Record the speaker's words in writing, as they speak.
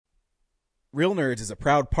Real Nerds is a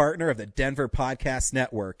proud partner of the Denver Podcast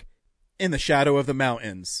Network. In the shadow of the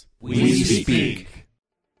mountains, we speak.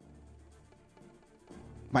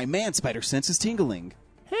 My man spider sense is tingling.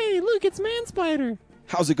 Hey, look, it's Man Spider.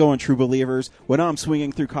 How's it going, true believers? When I'm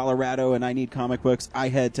swinging through Colorado and I need comic books, I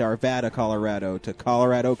head to Arvada, Colorado, to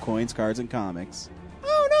Colorado Coins, Cards, and Comics.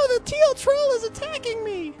 Oh no, the teal troll is attacking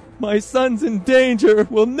me. My son's in danger.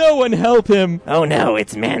 Will no one help him? Oh no,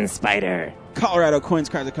 it's Man Spider. Colorado Coins,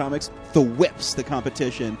 Cards, and Comics, the whips the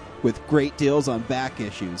competition with great deals on back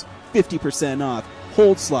issues, 50% off,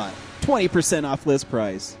 hold slot, 20% off list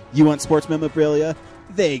price. You want sports memorabilia?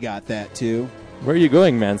 They got that too. Where are you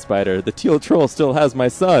going, Man Spider? The teal troll still has my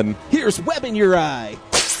son. Here's web in your eye.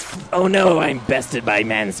 Oh no, I'm bested by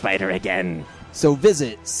Man Spider again. So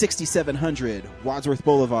visit 6700 Wadsworth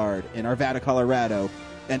Boulevard in Arvada, Colorado,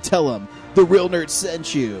 and tell them the Real Nerd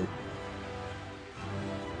sent you.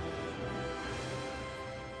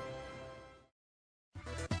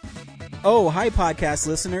 Oh, hi, podcast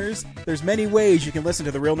listeners. There's many ways you can listen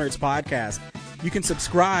to the Real Nerds podcast. You can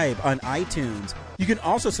subscribe on iTunes. You can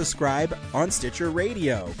also subscribe on Stitcher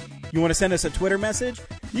Radio. You want to send us a Twitter message?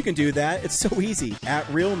 You can do that. It's so easy, at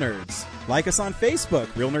Real Nerds. Like us on Facebook,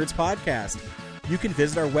 Real Nerds Podcast. You can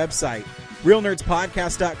visit our website,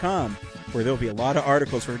 realnerdspodcast.com, where there'll be a lot of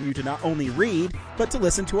articles for you to not only read, but to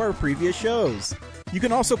listen to our previous shows. You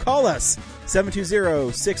can also call us,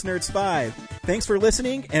 720-6NERDS5. Thanks for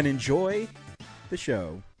listening, and enjoy the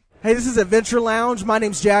show. Hey, this is Adventure Lounge. My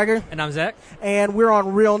name's Jagger. And I'm Zach. And we're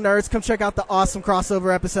on Real Nerds. Come check out the awesome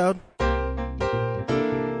crossover episode.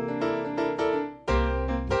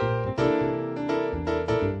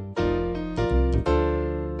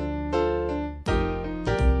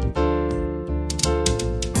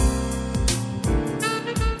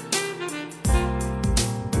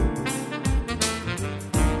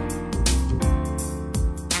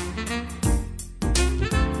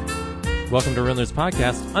 Welcome to Real Nerds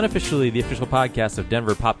Podcast, unofficially the official podcast of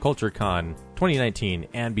Denver Pop Culture Con 2019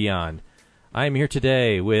 and beyond. I am here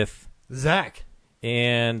today with Zach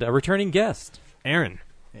and a returning guest, Aaron.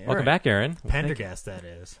 Welcome back, Aaron. Pendergast, that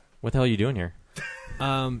is. What the hell are you doing here?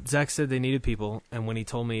 Zach said they needed people, and when he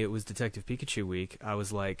told me it was Detective Pikachu week, I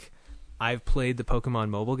was like, I've played the Pokemon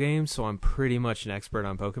mobile game, so I'm pretty much an expert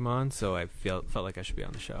on Pokemon, so I felt like I should be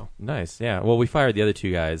on the show. Nice, yeah. Well, we fired the other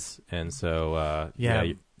two guys, and so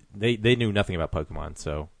They knew nothing about Pokemon,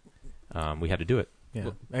 so we had to do it. Yeah,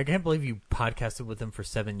 I can't believe you podcasted with them for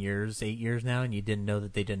 8 years now, and you didn't know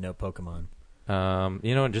that they didn't know Pokemon.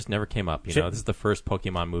 It just never came up. This is the first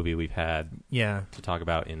Pokemon movie we've had to talk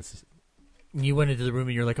about. You went into the room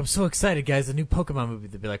and you're like, I'm so excited, guys, a new Pokemon movie.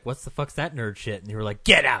 They'd be like, what's the fuck's that nerd shit? And you were like,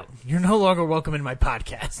 get out. You're no longer welcome in my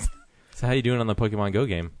podcast. So how you doing on the Pokemon Go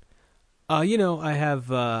game? I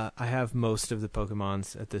have most of the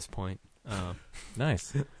Pokemons at this point.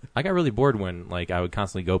 Nice. I got really bored when I would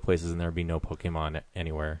constantly go places and there would be no Pokemon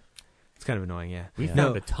anywhere. It's kind of annoying, yeah. We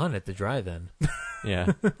found a ton at the drive-in.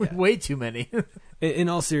 Yeah. Way too many. In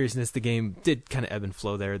all seriousness, the game did kind of ebb and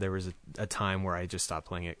flow there. There was a time where I just stopped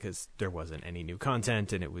playing it because there wasn't any new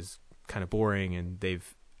content and it was kind of boring, and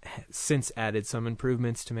they've since added some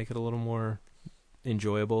improvements to make it a little more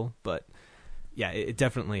enjoyable. But yeah, it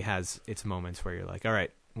definitely has its moments where you're like, all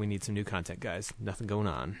right, we need some new content, guys. Nothing going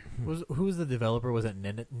on. Who was the developer? Was it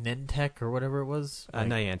Niantic or whatever it was?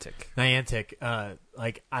 Niantic. Niantic.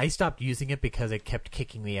 I stopped using it because it kept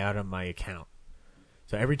kicking me out of my account.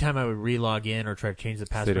 So every time I would re-log in or try to change the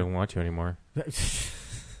password, they don't want you anymore.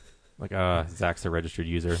 Zach's a registered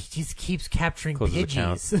user. He just keeps capturing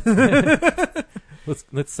Pidgeys.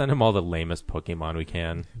 Let's send him all the lamest Pokemon we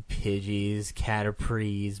can. Pidgeys,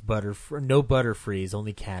 Caterpries, no Butterfrees,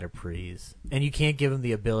 only Caterpries. And you can't give him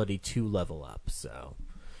the ability to level up, so.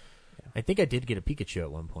 Yeah. I think I did get a Pikachu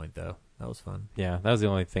at one point, though. That was fun. Yeah, that was the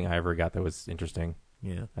only thing I ever got that was interesting.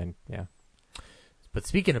 Yeah. Yeah. But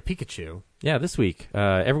speaking of Pikachu. Yeah, this week.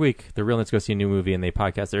 Every week, the Real Nerds go see a new movie and they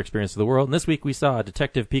podcast their experience of the world. And this week we saw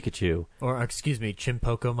Detective Pikachu. Or,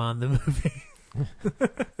 Chimpokemon the movie.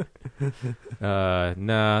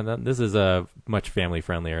 This is much family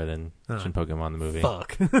friendlier than Shin Pokemon the movie.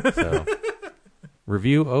 Fuck. So,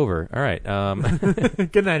 review over. All right.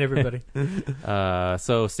 Good night, everybody.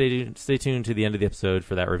 So stay tuned to the end of the episode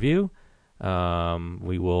for that review.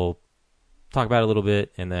 We will talk about it a little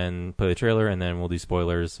bit and then play the trailer, and then we'll do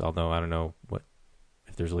spoilers. Although I don't know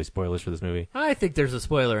if there's really spoilers for this movie. I think there's a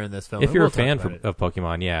spoiler in this film. If you're a fan of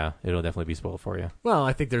Pokemon, yeah, it'll definitely be spoiled for you. Well,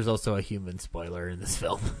 I think there's also a human spoiler in this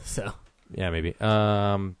film, so. Yeah, maybe.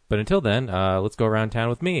 But until then, let's go around town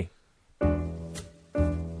with me.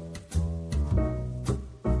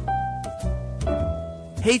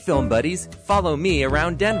 Hey, film buddies, follow me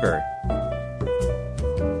around Denver.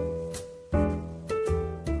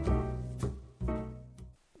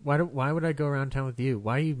 Why would I go around town with you?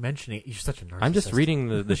 Why are you mentioning it? You're such a narcissist. I'm just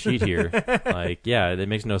reading the sheet here. Like, yeah, it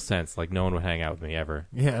makes no sense. Like, no one would hang out with me ever.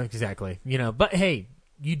 Yeah, exactly. But hey,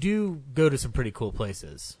 you do go to some pretty cool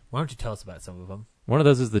places. Why don't you tell us about some of them? One of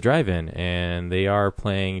those is the drive-in, and they are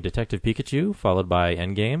playing Detective Pikachu, followed by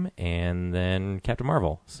Endgame, and then Captain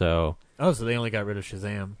Marvel. So they only got rid of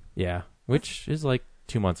Shazam. yeah, which is like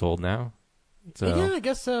 2 months old now. So Yeah, I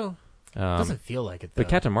guess so. Doesn't feel like it, though. but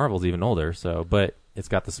Captain Marvel's even older. So, but it's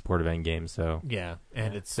got the support of Endgame. So Yeah,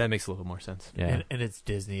 and it's That makes a little more sense. yeah, and it's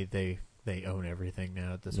Disney. They own everything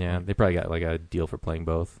now at this yeah, point. they probably got like a deal for playing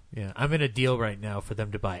both. Yeah, I'm in a deal right now for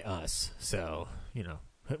them to buy us. So,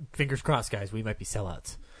 fingers crossed, guys. We might be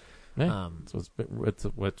sellouts. Yeah, so it's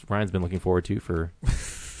what Ryan's been looking forward to for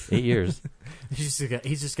 8 years. He's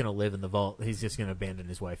just gonna live in the vault. He's just gonna abandon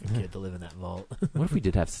his wife and kid to live in that vault. What if we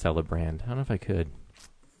did have to sell a brand? I don't know if I could.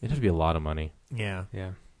 It'd have to be a lot of money. Yeah,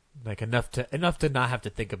 Yeah. like enough to not have to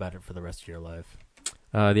think about it for the rest of your life.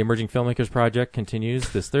 The Emerging Filmmakers Project continues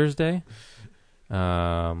this Thursday,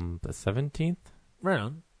 the 17th. Right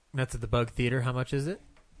on. That's at the Bug Theater. How much is it?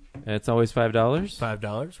 It's always $5.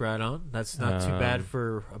 $5. Right on. That's not too bad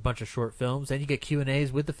for a bunch of short films, and you get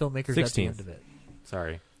Q&As with the filmmakers at the end 16th. of it.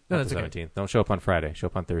 Sorry, No, not that's the okay. 17th. Don't show up on Friday. Show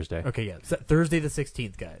up on Thursday. Okay, yeah. So Thursday the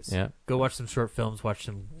 16th, guys. Yeah. Go watch some short films. Watch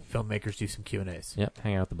some filmmakers do some Q&As. Yep.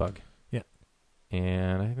 Hang out with the Bug. Yeah.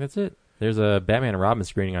 And I think that's it. There's a Batman and Robin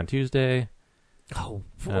screening on Tuesday Oh,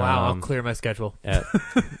 wow. I'll Um, clear my schedule. at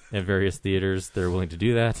various theaters. They're willing to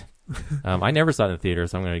do that. I never saw it in the theater,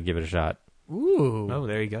 so I'm going to give it a shot. Ooh. Oh,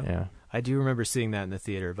 there you go. Yeah. I do remember seeing that in the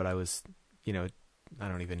theater, but I was, I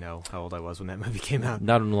don't even know how old I was when that movie came out.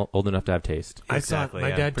 Not old enough to have taste. I saw it. Exactly, My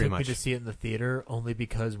yeah, dad pretty took me much. to see it in the theater only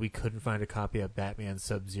because we couldn't find a copy of Batman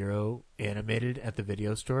Sub-Zero animated at the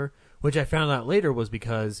video store, which I found out later was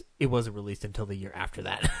because it wasn't released until the year after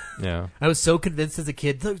that. Yeah. I was so convinced as a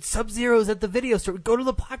kid, look, Sub-Zero's at the video store. Go to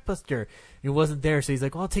the Blockbuster. It wasn't there, so he's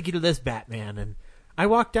like, well, I'll take you to this Batman. And I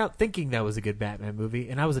walked out thinking that was a good Batman movie,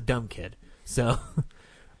 and I was a dumb kid. So,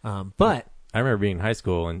 but I remember being in high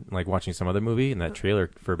school and like watching some other movie, and that trailer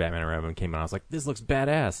for Batman and Robin came out. I was like, "This looks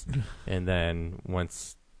badass." And then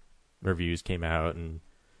once reviews came out and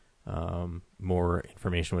more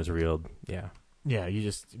information was revealed, yeah, yeah,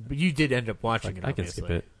 you did end up watching it. I can Obviously. skip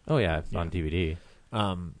it. Oh yeah, it's on DVD.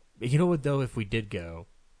 You know what though? If we did go,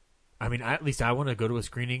 I mean, at least I want to go to a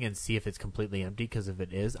screening and see if it's completely empty. Because if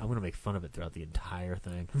it is, I'm going to make fun of it throughout the entire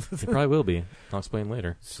thing. It probably will be. I'll explain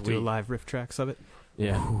later. Do live riff tracks of it.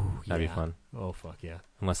 Yeah, Ooh, that'd yeah. be fun. Oh fuck yeah!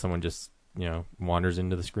 Unless someone just wanders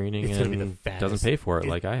into the screening It's gonna be the and fattest- doesn't pay for it it-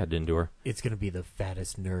 like I had to endure. It's going to be the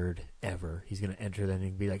fattest nerd ever. He's going to enter then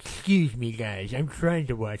and be like, "Excuse me, guys, I'm trying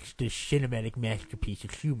to watch this cinematic masterpiece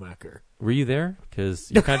of Schumacher." Were you there? Because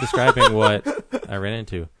you're kind of describing what I ran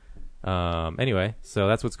into. Anyway, so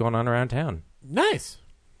that's what's going on around town. Nice,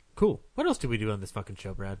 cool. What else do we do on this fucking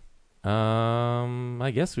show, Brad?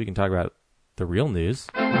 I guess we can talk about the real news.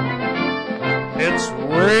 It's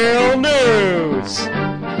real news.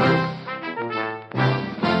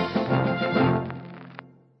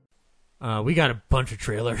 We got a bunch of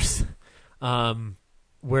trailers.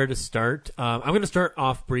 Where to start? I'm going to start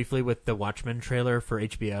off briefly with the Watchmen trailer for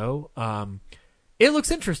HBO. It looks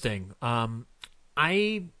interesting.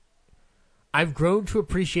 I've grown to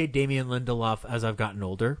appreciate Damien Lindelof as I've gotten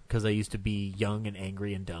older because I used to be young and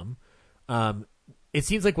angry and dumb. It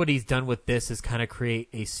seems like what he's done with this is kind of create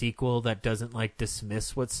a sequel that doesn't like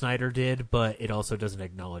dismiss what Snyder did, but it also doesn't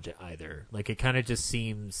acknowledge it either. Like it kind of just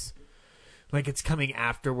seems like it's coming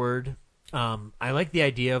afterward. I like the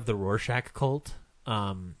idea of the Rorschach cult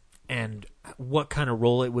and what kind of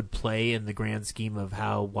role it would play in the grand scheme of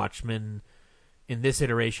how Watchmen in this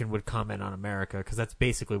iteration would comment on America, because that's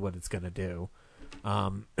basically what it's going to do.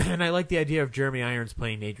 And I like the idea of Jeremy Irons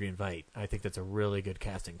playing Adrian Veidt. I think that's a really good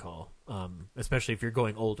casting call, especially if you're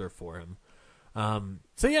going older for him.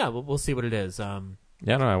 So yeah, we'll see what it is. Yeah,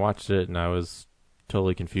 no, I watched it and I was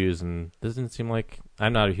totally confused, and this didn't seem like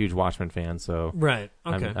I'm not a huge Watchmen fan, so Right.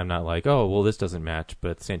 Okay. I'm not like, oh, well, this doesn't match.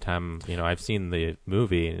 But at the same time, I've seen the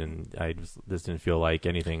movie, and this didn't feel like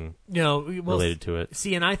anything related to it.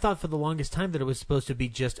 See, and I thought for the longest time that it was supposed to be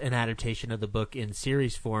just an adaptation of the book in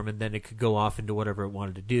series form, and then it could go off into whatever it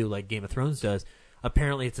wanted to do, like Game of Thrones does.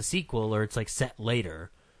 Apparently, it's a sequel, or it's like set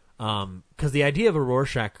later. Because the idea of a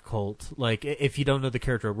Rorschach cult, like if you don't know the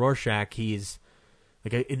character of Rorschach, he's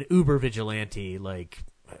like an uber vigilante, like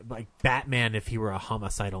Batman if he were a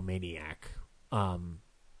homicidal maniac.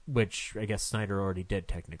 Which I guess Snyder already did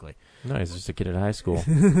technically. No, he's just a kid at high school.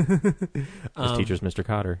 His teacher's Mr.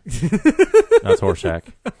 Cotter. That's Rorschach.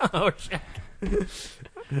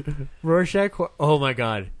 Rorschach. Oh my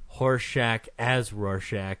god. Horshack as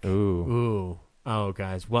Rorschach. Ooh. Oh,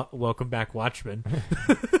 guys, welcome back, Watchmen.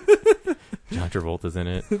 John Travolta's in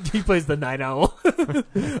it. He plays the Night Owl.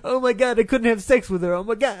 Oh my God, I couldn't have sex with her. Oh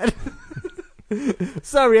my God.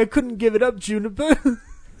 Sorry, I couldn't give it up, Juniper.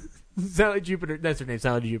 Sally Jupiter. That's her name,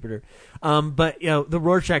 Sally Jupiter. But the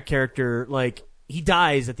Rorschach character, like, he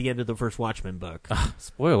dies at the end of the first Watchmen book.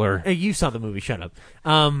 Spoiler. Hey, you saw the movie. Shut up.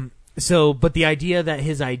 But the idea that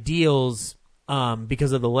his ideals,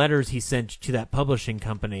 because of the letters he sent to that publishing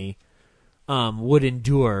company, would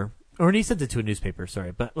endure, or he sent it to a newspaper.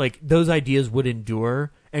 Sorry, but like those ideas would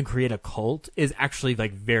endure and create a cult is actually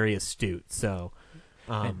like very astute. So,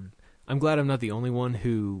 I'm glad I'm not the only one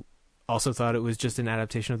who also thought it was just an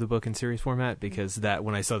adaptation of the book in series format, because that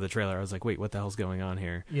when I saw the trailer, I was like, wait, what the hell's going on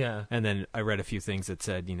here? Yeah. And then I read a few things that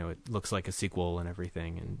said, it looks like a sequel and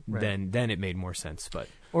everything, and Right. then it made more sense. But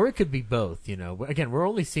Or it could be both, Again, we're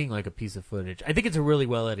only seeing like a piece of footage. I think it's a really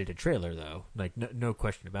well edited trailer, though. Like, no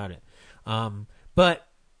question about it. But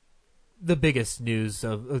the biggest news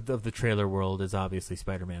of the trailer world is obviously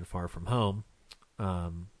Spider-Man: Far From Home,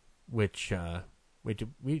 which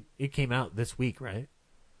it came out this week, right?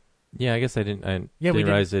 Yeah, I guess I didn't we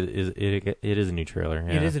realize it is a new trailer.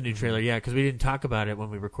 Yeah. It is a new trailer, yeah, because we didn't talk about it when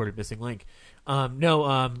we recorded Missing Link.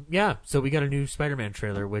 So we got a new Spider-Man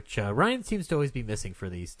trailer, which Ryan seems to always be missing for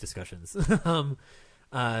these discussions.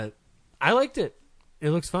 I liked it.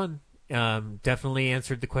 It looks fun. Definitely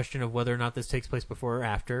answered the question of whether or not this takes place before or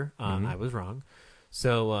after. I was wrong.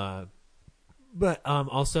 So, but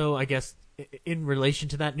also, I guess, in relation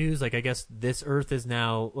to that news, like, I guess this Earth is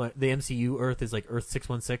now, the MCU Earth is like Earth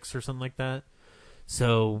 616 or something like that.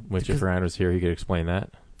 So, Which, if Ryan was here, he could explain that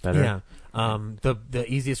better. Yeah. The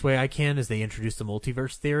easiest way I can is they introduced the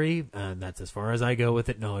multiverse theory, and that's as far as I go with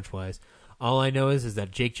it knowledge-wise. All I know is that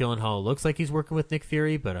Jake Gyllenhaal looks like he's working with Nick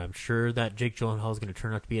Fury, but I'm sure that Jake Gyllenhaal is going to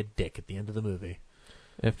turn out to be a dick at the end of the movie.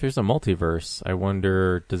 If there's a multiverse, I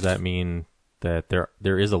wonder, does that mean that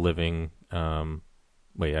there is a living...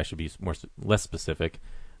 wait, I should be less specific.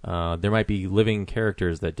 There might be living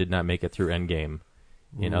characters that did not make it through Endgame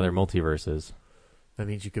in other multiverses. That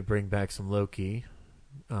means you could bring back some Loki.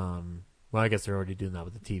 Well, I guess they're already doing that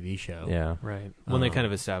with the TV show. Yeah. right. Well, they kind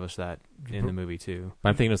of established that in the movie too.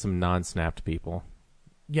 I'm thinking of some non-snapped people.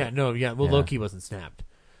 Yeah, no, yeah. Well, Yeah. Loki wasn't snapped.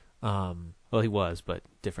 Well, he was, but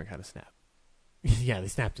different kind of snap. Yeah, they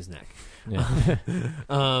snapped his neck.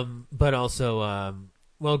 Yeah. But also,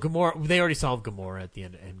 well, Gamora. They already solved Gamora at the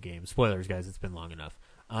end of Endgame. Spoilers, guys. It's been long enough.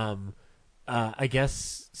 I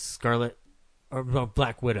guess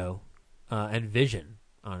Black Widow, and Vision.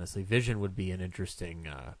 Honestly, Vision would be an interesting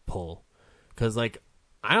pull, because like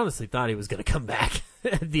I honestly thought he was going to come back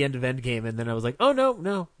at the end of Endgame, and then I was like, oh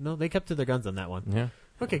no, they kept to their guns on that one. Yeah.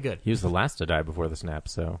 Okay, good. He was the last to die before the snap,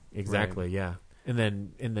 so... Exactly, yeah. And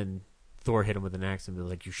then Thor hit him with an axe and be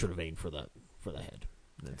like, you should have aimed for the head,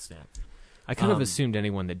 and then snap. I kind of assumed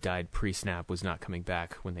anyone that died pre-snap was not coming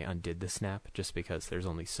back when they undid the snap, just because there's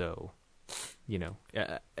only so,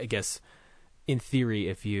 I guess, in theory,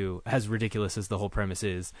 if you, as ridiculous as the whole premise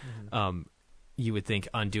is, you would think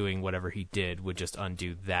undoing whatever he did would just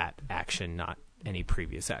undo that action, not any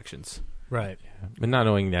previous actions. Right. But not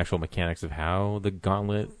knowing the actual mechanics of how the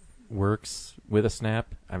gauntlet works with a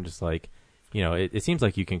snap, I'm just like, it seems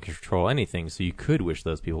like you can control anything, so you could wish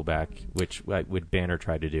those people back, which would Banner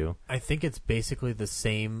try to do. I think it's basically the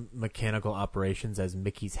same mechanical operations as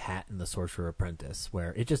Mickey's hat in The Sorcerer Apprentice,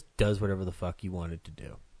 where it just does whatever the fuck you want it to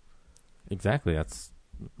do. Exactly. That's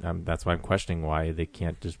why I'm questioning why they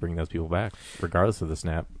can't just bring those people back, regardless of the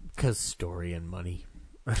snap. Because story and money.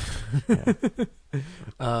 Yeah.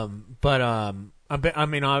 I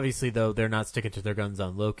mean, obviously, though, they're not sticking to their guns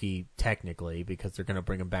on Loki, technically, because they're going to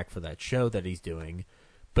bring him back for that show that he's doing.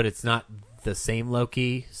 But it's not the same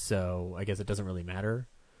Loki, so I guess it doesn't really matter.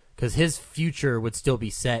 Because his future would still be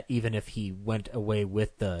set even if he went away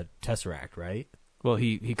with the Tesseract, right? Well,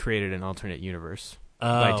 he created an alternate universe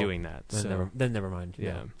by doing that. Then never mind.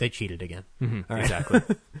 Yeah. No, they cheated again. Mhm, All right. exactly.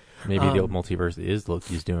 Maybe the old multiverse is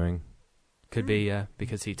Loki's doing. Could be, yeah,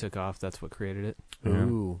 because he took off. That's what created it. Yeah.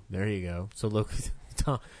 Ooh, there you go. So Loki,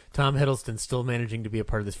 Tom Hiddleston's still managing to be a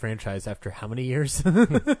part of this franchise after how many years?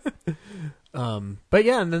 But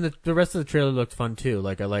yeah, and then the rest of the trailer looked fun too.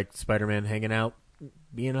 Like I liked Spider-Man hanging out,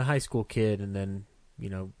 being a high school kid, and then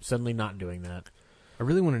suddenly not doing that. I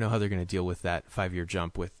really want to know how they're going to deal with that 5-year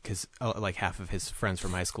jump because like half of his friends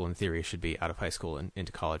from high school in theory should be out of high school and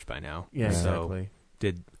into college by now. Yeah, So exactly.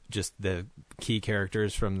 did just the key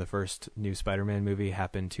characters from the first new Spider-Man movie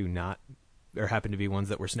happen to be ones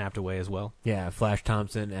that were snapped away as well? Yeah, Flash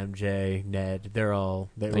Thompson, MJ, Ned, they were all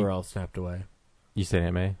snapped away. You said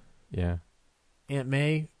Aunt May? Yeah. Aunt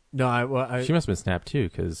May, No, I She must have been snapped too,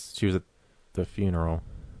 because she was at the funeral,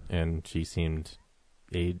 and she seemed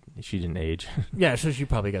she didn't age. yeah, so she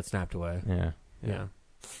probably got snapped away. Yeah.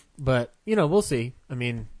 But, we'll see. I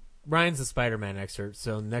mean, Ryan's the Spider-Man expert,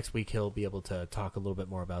 so next week he'll be able to talk a little bit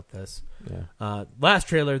more about this. Yeah. Last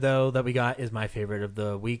trailer, though, that we got is my favorite of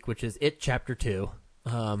the week, which is It Chapter 2.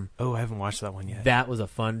 I haven't watched that one yet. That was a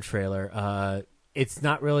fun trailer. It's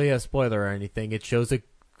not really a spoiler or anything. It shows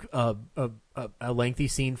a lengthy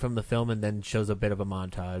scene from the film and then shows a bit of a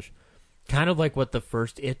montage. Kind of like what the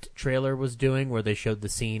first It trailer was doing, where they showed the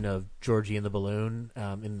scene of Georgie and the balloon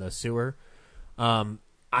in the sewer.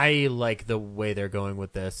 I like the way they're going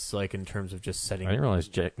with this, like in terms of just setting. I didn't realize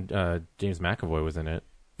James McAvoy was in it.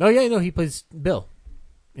 Oh yeah, no, he plays Bill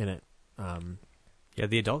in it. Yeah,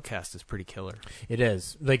 the adult cast is pretty killer. It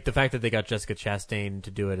is. Like, the fact that they got Jessica Chastain to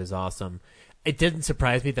do it is awesome. It didn't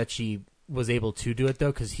surprise me that she was able to do it,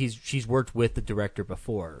 though, because she's worked with the director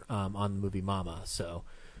before on the movie Mama. So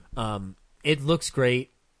it looks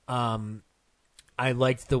great. I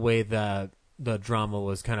liked the way the drama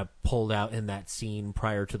was kind of pulled out in that scene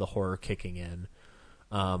prior to the horror kicking in.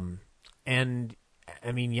 And,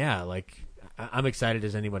 I mean, yeah, like, I'm excited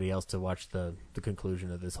as anybody else to watch the conclusion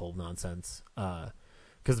of this whole nonsense.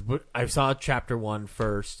 Because I saw chapter 1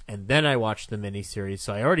 first, and then I watched the miniseries,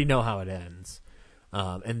 so I already know how it ends.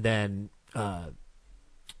 And then,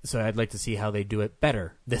 so I'd like to see how they do it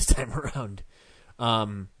better this time around.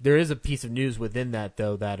 There is a piece of news within that,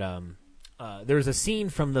 though, that there's a scene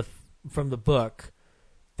from the book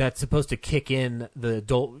that's supposed to kick in the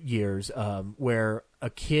adult years, where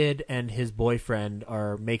a kid and his boyfriend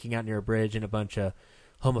are making out near a bridge, and a bunch of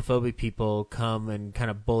homophobic people come and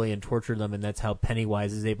kind of bully and torture them, and that's how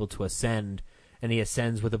Pennywise is able to ascend. And he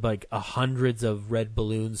ascends with hundreds of red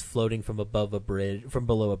balloons floating from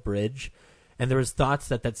below a bridge. And there was thoughts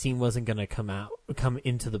that scene wasn't going to come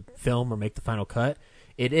into the film or make the final cut.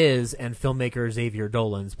 It is, and filmmaker Xavier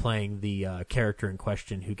Dolan's playing the character in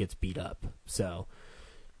question who gets beat up. So,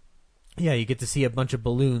 yeah, you get to see a bunch of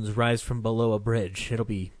balloons rise from below a bridge. It'll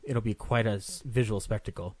be quite a visual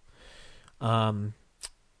spectacle.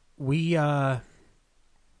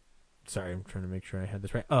 Sorry, I'm trying to make sure I had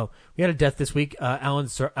this right. Oh, we had a death this week.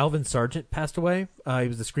 Alvin Sargent passed away. He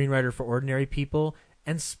was the screenwriter for Ordinary People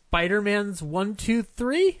and Spider-Man's 1, 2,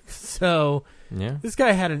 3. So Yeah. This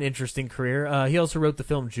guy had an interesting career. He also wrote the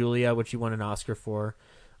film Julia, which he won an Oscar for.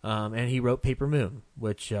 And he wrote Paper Moon,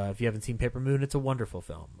 which, if you haven't seen Paper Moon, it's a wonderful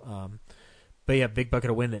film. But yeah, Big Bucket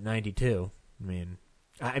of Wind at 92.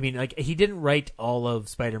 I mean, like, he didn't write all of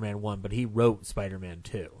Spider-Man 1, but he wrote Spider-Man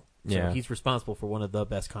 2. So Yeah. he's responsible for one of the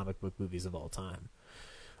best comic book movies of all time,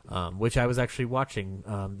 which I was actually watching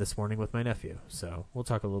this morning with my nephew. So we'll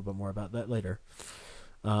talk a little bit more about that later.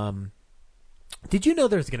 Did you know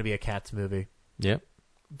there's going to be a Cats movie? Yep.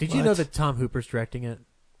 Did you know that Tom Hooper's directing it?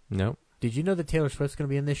 Nope. Did you know that Taylor Swift's going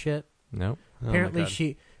to be in this shit? Nope. Apparently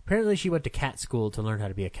she went to cat school to learn how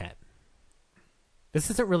to be a cat. This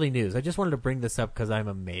isn't really news. I just wanted to bring this up because I'm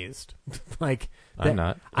amazed. I'm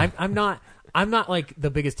not. I'm not like the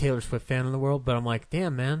biggest Taylor Swift fan in the world, but I'm like,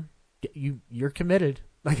 damn, man, you're committed.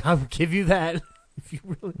 Like, I'll give you that. If you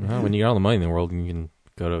really. Well, when you got all the money in the world, you can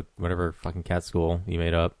go to whatever fucking cat school you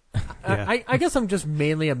made up. Yeah. I guess I'm just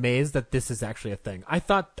mainly amazed that this is actually a thing. I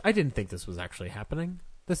didn't think this was actually happening.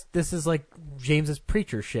 This is like James's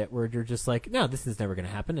preacher shit, where you're just like, no, this is never going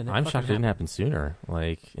to happen. And I'm shocked it didn't happen sooner.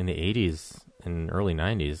 Like in the 80s and early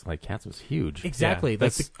 90s, like Cats was huge. Exactly. Yeah,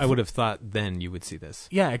 I would have thought then you would see this.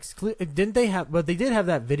 Yeah, didn't they have? But they did have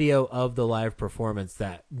that video of the live performance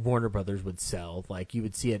that Warner Brothers would sell. Like, you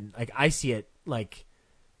would see it. Like, I see it like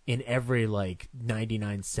in every like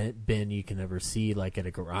 99-cent bin you can ever see, like at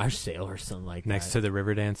a garage sale or something like Next that. to the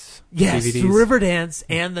Riverdance. Yes, DVDs. Riverdance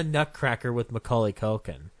and the Nutcracker with Macaulay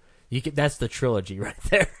Culkin. That's the trilogy right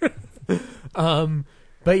there.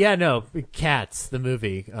 But yeah, no, Cats the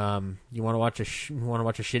movie. You want to watch a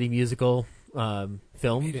shitty musical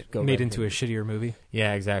film? Made into a shittier movie.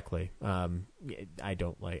 Yeah, exactly. I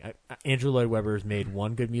don't like. Andrew Lloyd Webber's made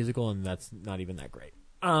one good musical, and that's not even that great.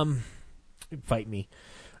 Fight me.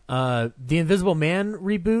 The Invisible Man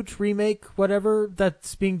reboot, remake, whatever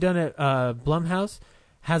that's being done at Blumhouse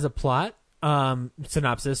has a plot.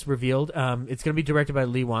 Synopsis revealed. It's going to be directed by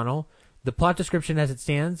Lee Wannell. The plot description as it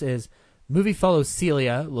stands is: movie follows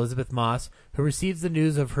Celia, Elizabeth Moss, who receives the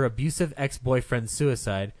news of her abusive ex-boyfriend's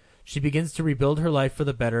suicide. She begins to rebuild her life for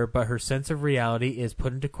the better, but her sense of reality is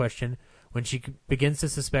put into question when she begins to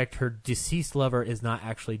suspect her deceased lover is not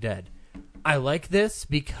actually dead. I like this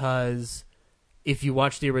because if you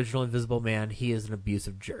watch the original Invisible Man, he is an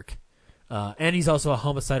abusive jerk. And he's also a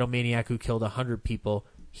homicidal maniac who killed 100 people.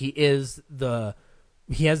 He is the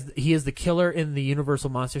he is the killer in the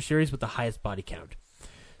Universal Monster series with the highest body count.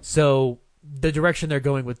 So the direction they're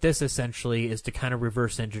going with this essentially is to kind of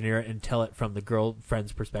reverse engineer it and tell it from the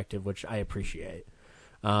girlfriend's perspective, which I appreciate.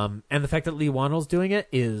 And the fact that Lee Wannell's doing it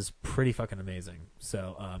is pretty fucking amazing.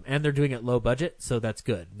 So, and they're doing it low budget, so that's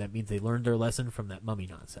good. That means they learned their lesson from that Mummy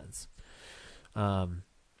nonsense.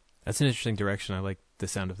 That's an interesting direction. I like the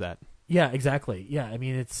sound of that. Yeah, exactly. Yeah, I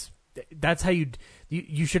mean, that's how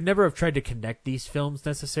you should never have tried to connect these films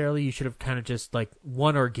necessarily. You should have kind of just like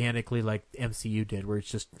one organically, like MCU did, where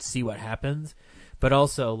it's just see what happens. But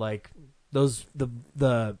also like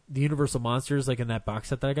the Universal Monsters, like in that box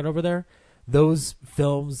set that I got over there. Those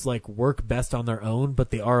films like work best on their own, but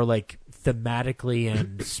they are like thematically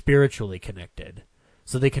and spiritually connected.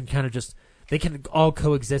 So they can kind of they can all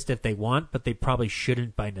coexist if they want, but they probably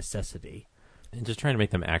shouldn't by necessity. And just trying to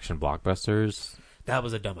make them action blockbusters. That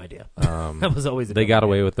was a dumb idea. That was always they got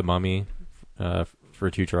away with The Mummy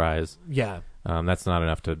for Future Eyes. Yeah. That's not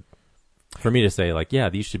enough for me to say, like, yeah,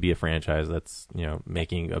 these should be a franchise that's,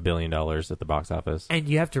 making $1 billion at the box office. And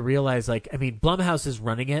you have to realize, like, I mean, Blumhouse is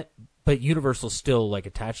running it, but Universal's still, like,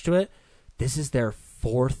 attached to it. This is their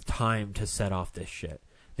 4th time to set off this shit.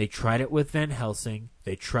 They tried it with Van Helsing.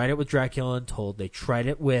 They tried it with Dracula Untold. They tried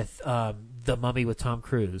it with The Mummy with Tom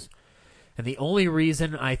Cruise. And the only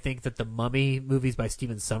reason I think that the Mummy movies by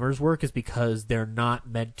Stephen Sommers work is because they're not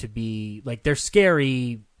meant to be, like, they're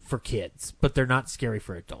scary for kids, but they're not scary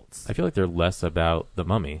for adults. I feel like they're less about The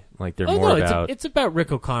Mummy. Like, they're more about... It's about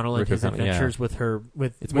Rick O'Connell and his adventures with her...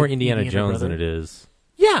 It's more Indiana Jones than it is...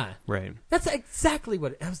 Yeah. Right. That's exactly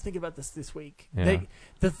what... I was thinking about this week. Yeah.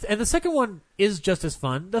 And the second one is just as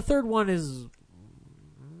fun. The third one is...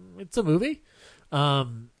 It's a movie. Yeah,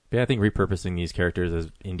 I think repurposing these characters as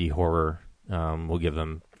indie horror will give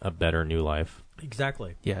them a better new life.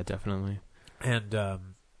 Exactly. Yeah, definitely. And,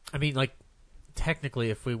 I mean, like,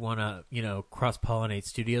 technically, if we want to, cross-pollinate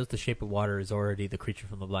studios, The Shape of Water is already the Creature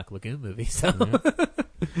from the Black Lagoon movie, so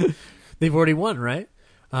they've already won, right?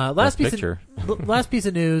 Last piece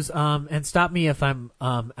of news, and stop me if I'm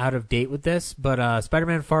out of date with this, but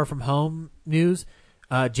Spider-Man Far From Home news,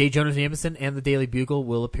 J. Jonah Jameson and the Daily Bugle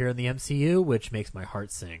will appear in the MCU, which makes my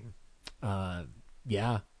heart sing.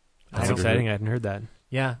 Yeah. That's exciting. I hadn't heard that.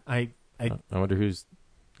 Yeah, I wonder who's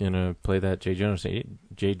gonna play that J.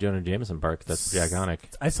 Jonah Jameson part. 'Cause that's pretty iconic.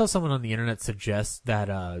 I saw someone on the internet suggest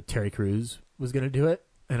that Terry Crews was gonna do it,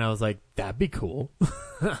 and I was like, that'd be cool.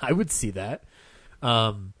 I would see that.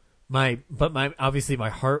 Obviously my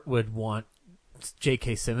heart would want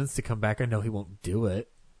J.K. Simmons to come back. I know he won't do it,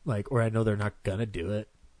 or I know they're not gonna do it,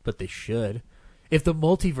 but they should. If the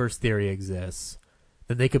multiverse theory exists,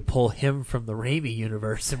 then they could pull him from the Raimi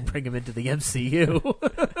universe and bring him into the MCU.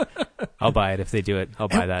 I'll buy it if they do it. I'll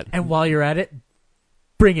buy that. And while you're at it,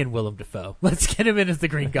 bring in Willem Dafoe. Let's get him in as the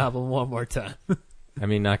Green Goblin one more time. I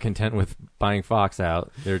mean, not content with buying Fox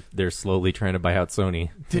out, they're slowly trying to buy out Sony.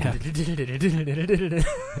 The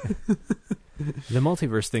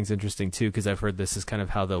multiverse thing's interesting too, because I've heard this is kind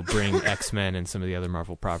of how they'll bring X-Men and some of the other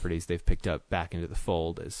Marvel properties they've picked up back into the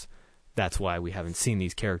fold. That's why we haven't seen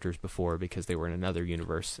these characters before, because they were in another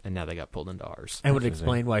universe and now they got pulled into ours. I would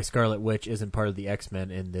explain why Scarlet Witch isn't part of the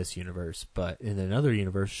X-Men in this universe, but in another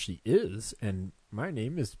universe she is, and my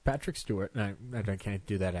name is Patrick Stewart. I can't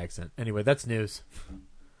do that accent. Anyway, that's news.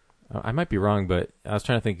 I might be wrong, but I was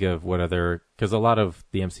trying to think of what other... Because a lot of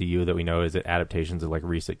the MCU that we know is adaptations of like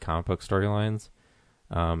recent comic book storylines.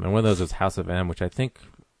 And one of those was House of M, which I think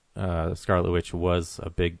Scarlet Witch was a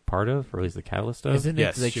big part of, or at least the catalyst of. Isn't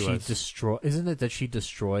it that she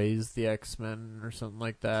destroys the X-Men or something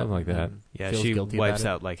like that? Something like that. Yeah, she wipes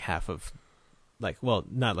out like half of...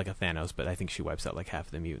 not like a Thanos, but I think she wipes out like half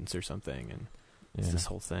of the mutants or something, and it's this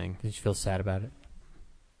whole thing. Did she feel sad about it?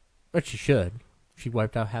 But she should. She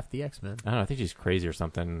wiped out half the X-Men. I don't know. I think she's crazy or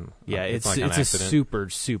something. Yeah, it's a super,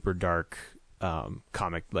 super dark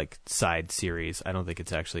comic side series. I don't think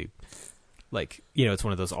it's actually it's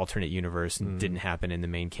one of those alternate universe and didn't happen in the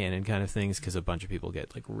main canon kind of things, because a bunch of people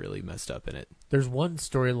get really messed up in it. There's one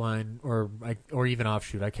storyline or even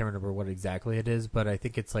offshoot. I can't remember what exactly it is, but I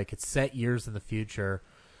think it's set years in the future,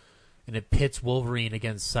 and it pits Wolverine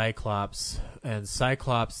against Cyclops, and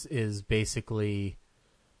Cyclops is basically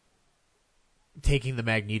taking the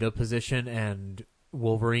Magneto position, and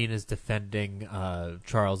Wolverine is defending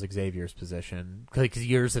Charles Xavier's position, because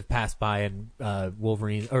years have passed by and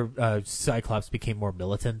Cyclops became more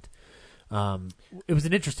militant. It was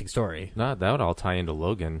an interesting story. That would all tie into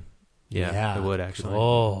Logan. Yeah, it would actually.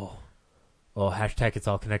 Oh, hashtag it's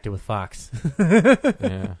all connected with Fox.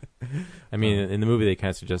 Yeah, I mean, in the movie they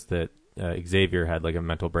kind of suggest that Xavier had a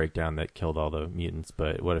mental breakdown that killed all the mutants,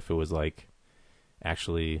 but what if it was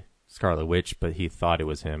actually Scarlet Witch, but he thought it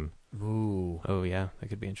was him. Ooh. Oh yeah, that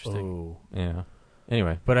could be interesting. Ooh. Yeah.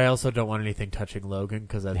 Anyway, But I also don't want anything touching Logan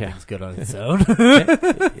because that Yeah. thing's good on its own.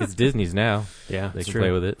 it's Disney's now. Yeah, They that's can true.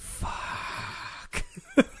 play with it.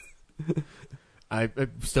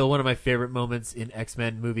 Still one of my favorite moments in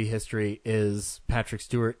X-Men movie history is Patrick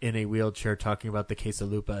Stewart in a wheelchair talking about the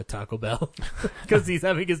quesalupa at Taco Bell because he's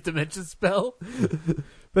having his dementia spell.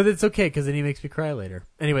 But it's okay because then he makes me cry later.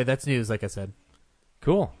 Anyway, that's news, like I said.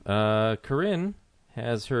 Cool. Corinne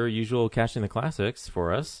has her usual Catching the Classics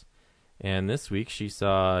for us. And this week she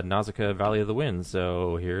saw Nausicaa Valley of the Wind.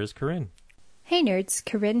 So here's Corinne. Hey nerds,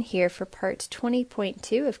 Corinne here for part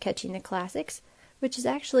 20.2 of Catching the Classics, which is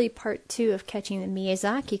actually part 2 of Catching the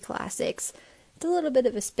Miyazaki Classics. It's a little bit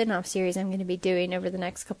of a spin-off series I'm going to be doing over the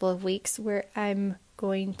next couple of weeks where I'm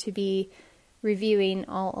going to be reviewing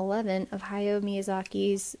all 11 of Hayao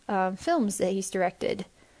Miyazaki's films that he's directed.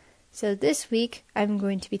 So this week I'm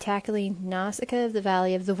going to be tackling Nausicaa of the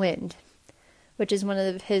Valley of the Wind, which is one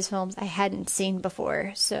of his films I hadn't seen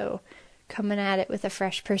before, so coming at it with a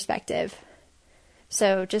fresh perspective.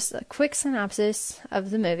 So just a quick synopsis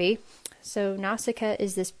of the movie. So Nausicaa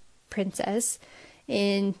is this princess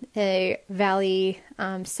in a valley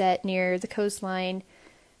set near the coastline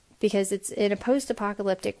because it's in a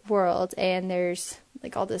post-apocalyptic world and there's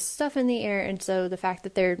like all this stuff in the air, and so the fact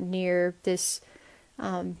that they're near this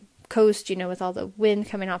coast, you know, with all the wind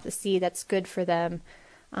coming off the sea, that's good for them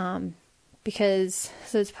because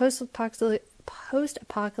so it's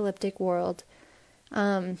post-apocalyptic world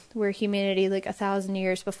where humanity like 1,000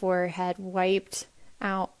 years before had wiped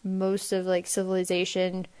out most of like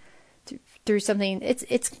civilization through something.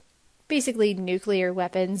 It's basically nuclear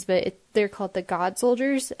weapons, but they're called the God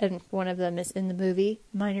Soldiers, and one of them is in the movie.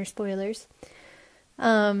 Minor spoilers.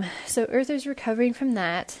 So Earth is recovering from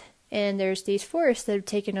that, and there's these forests that have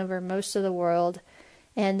taken over most of the world,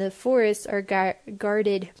 and the forests are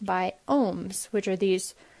guarded by ohms, which are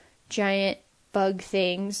these giant bug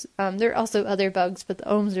things. There are also other bugs, but the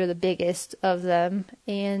ohms are the biggest of them,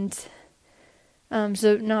 and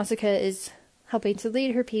so Nausicaa is helping to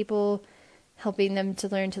lead her people, helping them to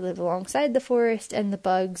learn to live alongside the forest and the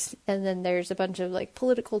bugs, and then there's a bunch of like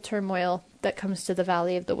political turmoil that comes to the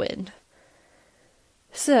Valley of the Wind.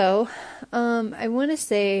 So, I want to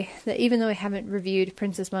say that even though I haven't reviewed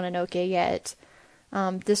Princess Mononoke yet,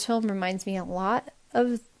 this film reminds me a lot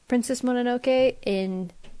of Princess Mononoke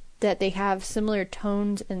in that they have similar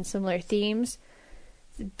tones and similar themes.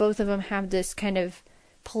 Both of them have this kind of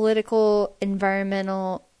political,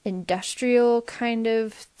 environmental, industrial kind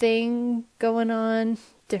of thing going on.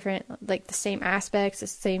 Different, like the same aspects, the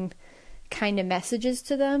same kind of messages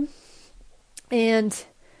to them. And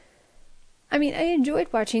I mean, I enjoyed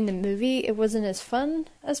watching the movie. It wasn't as fun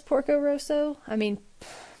as Porco Rosso. I mean,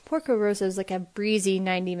 Porco Rosso is like a breezy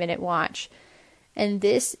 90-minute watch. And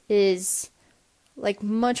this is like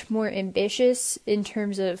much more ambitious in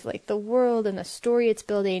terms of like the world and the story it's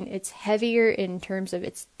building. It's heavier in terms of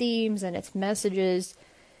its themes and its messages.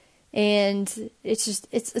 And it's just,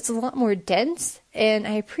 it's a lot more dense. And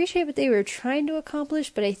I appreciate what they were trying to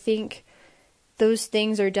accomplish, but I think those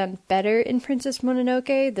things are done better in Princess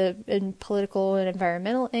Mononoke, in political and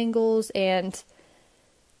environmental angles, and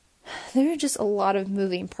there are just a lot of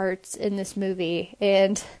moving parts in this movie,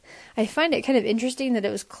 and I find it kind of interesting that it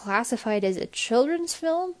was classified as a children's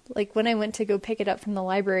film. Like, when I went to go pick it up from the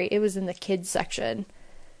library, it was in the kids section,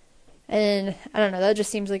 and I don't know, that just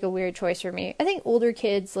seems like a weird choice for me. I think older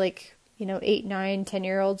kids, like, 8, 9,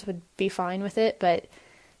 10-year-olds would be fine with it, but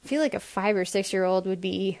I feel like a 5 or 6-year-old would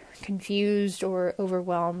be confused or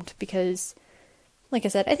overwhelmed because, like I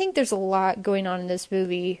said, I think there's a lot going on in this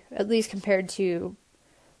movie, at least compared to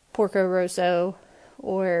Porco Rosso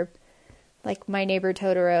or like My Neighbor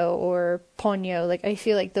Totoro or Ponyo. Like, I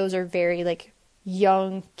feel like those are very like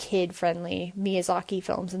young, kid-friendly Miyazaki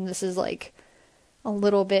films, and this is like a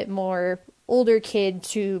little bit more older kid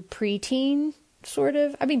to preteen, sort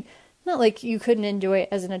of. I mean, not like you couldn't enjoy it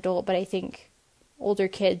as an adult, but I think older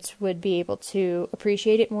kids would be able to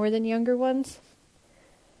appreciate it more than younger ones.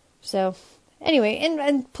 So, anyway,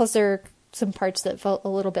 and plus there are some parts that felt a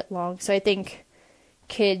little bit long, so I think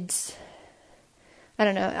kids, I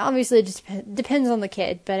don't know, obviously it just depends on the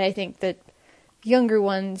kid, but I think that younger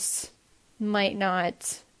ones might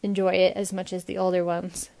not enjoy it as much as the older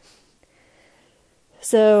ones.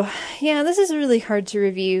 So, yeah, this is really hard to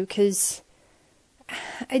review, because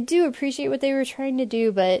I do appreciate what they were trying to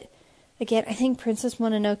do, but again, I think Princess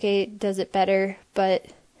Mononoke does it better, but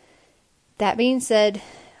that being said,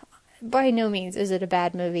 by no means is it a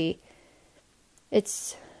bad movie.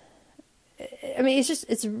 It's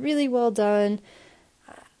really well done.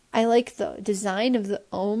 I like the design of the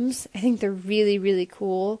ohms. I think they're really, really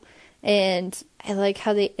cool. And I like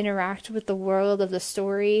how they interact with the world of the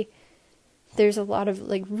story. There's a lot of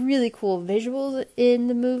like really cool visuals in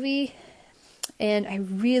the movie. And I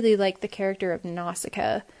really like the character of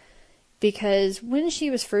Nausicaa, because when she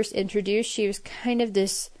was first introduced, she was kind of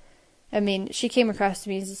this, I mean, she came across to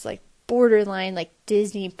me as this like borderline like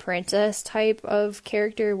Disney princess type of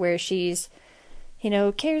character, where she's,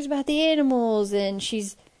 cares about the animals, and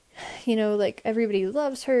she's, like everybody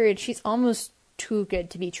loves her, and she's almost too good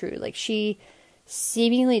to be true. Like, she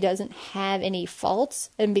seemingly doesn't have any faults,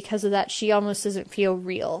 and because of that, she almost doesn't feel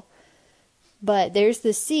real. But there's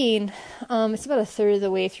this scene, it's about a third of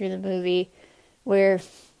the way through the movie, where,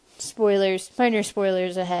 minor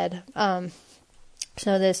spoilers ahead,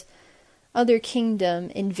 so this other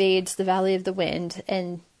kingdom invades the Valley of the Wind,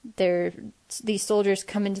 and these soldiers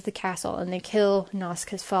come into the castle, and they kill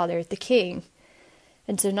Nausicaa's father, the king.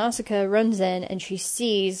 And so Nausicaa runs in, and she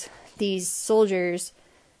sees these soldiers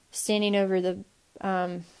standing over the,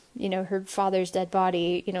 her father's dead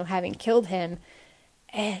body, having killed him.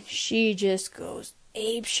 And she just goes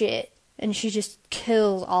apeshit, and she just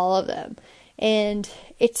kills all of them. And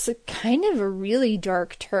it's a kind of a really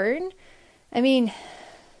dark turn. I mean,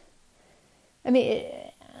 I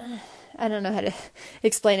don't know how to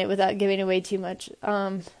explain it without giving away too much.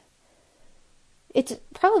 It's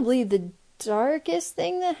probably the darkest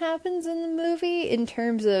thing that happens in the movie in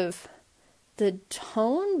terms of the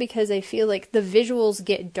tone, because I feel like the visuals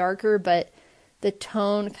get darker, but the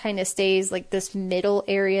tone kind of stays like this middle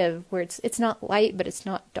area where it's not light, but it's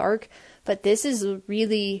not dark. But this is a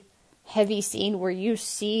really heavy scene where you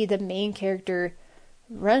see the main character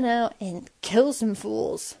run out and kill some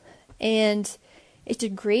fools. And it's a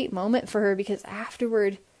great moment for her, because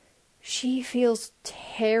afterward she feels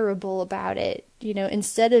terrible about it.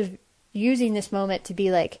 Instead of using this moment to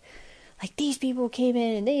be like these people came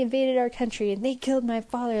in and they invaded our country and they killed my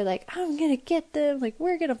father, like, I'm gonna get them, like,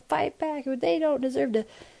 we're gonna fight back, they don't deserve to.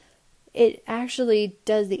 It actually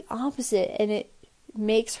does the opposite, and it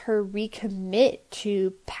makes her recommit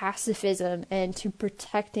to pacifism and to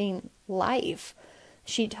protecting life.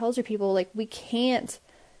 She tells her people, like, we can't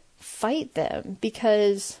fight them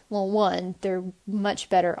because, well, one, they're much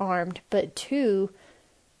better armed, but two,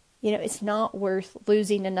 it's not worth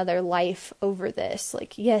losing another life over this.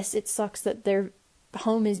 Like, yes, it sucks that their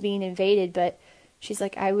home is being invaded, but she's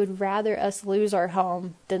like, I would rather us lose our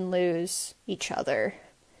home than lose each other.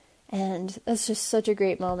 And that's just such a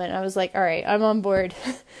great moment. I was like, all right, I'm on board.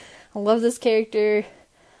 I love this character.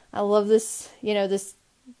 I love this,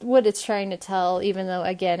 what it's trying to tell, even though,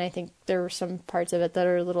 again, I think there were some parts of it that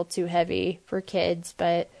are a little too heavy for kids,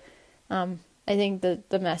 but I think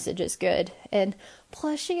the message is good. And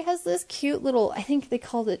plus, she has this cute little, I think they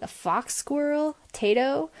called it a fox squirrel,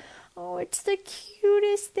 Tato. Oh, it's the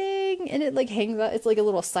cutest thing. And it, like, hangs out. It's like a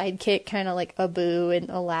little sidekick, kind of like Abu and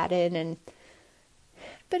Aladdin.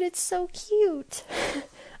 But it's so cute.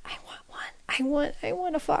 I want one. I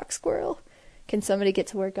want a fox squirrel. Can somebody get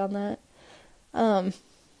to work on that?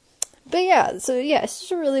 But yeah, so yeah, it's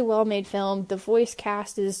just a really well-made film. The voice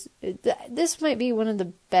cast is, this might be one of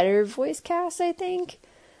the better voice casts, I think.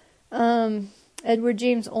 Edward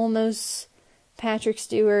James Olmos, Patrick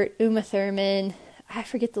Stewart, Uma Thurman. I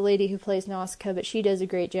forget the lady who plays Nausicaa, but she does a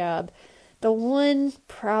great job. The one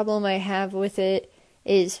problem I have with it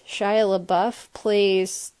is Shia LaBeouf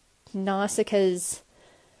plays Nausicaa's,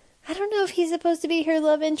 I don't know if he's supposed to be her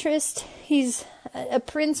love interest. He's a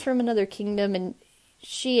prince from another kingdom, and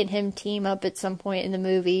she and him team up at some point in the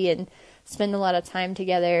movie and spend a lot of time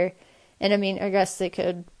together. And I mean, I guess they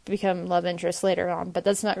could become love interests later on, but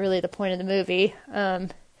that's not really the point of the movie.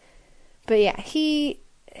 But yeah, I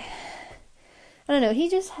don't know, he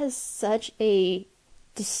just has such a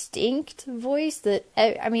distinct voice that,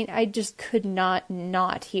 I mean, I just could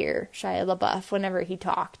not hear Shia LaBeouf whenever he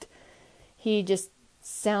talked. He just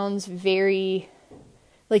sounds very,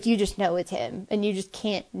 like, you just know it's him, and you just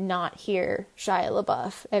can't not hear Shia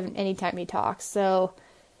LaBeouf anytime he talks. So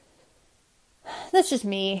that's just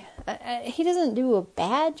me. He doesn't do a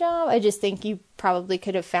bad job. I just think you probably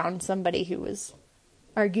could have found somebody who was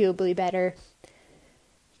arguably better.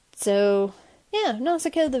 So yeah,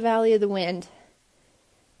 Nausicaa, the Valley of the Wind.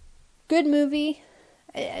 Good movie.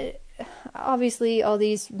 Obviously, all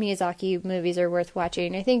these Miyazaki movies are worth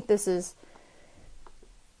watching. I think this is,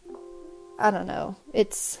 I don't know,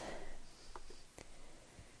 it's,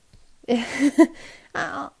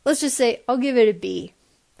 let's just say I'll give it a B.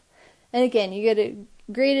 And again, you gotta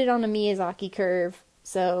grade it on a Miyazaki curve,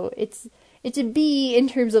 so it's it's a B in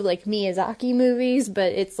terms of like Miyazaki movies,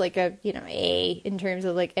 but it's like a, A in terms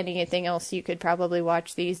of like anything else you could probably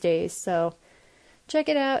watch these days. So check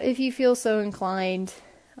it out if you feel so inclined.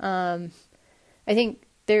 I think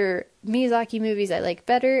there are Miyazaki movies I like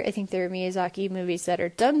better. I think there are Miyazaki movies that are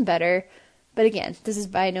done better. But again, this is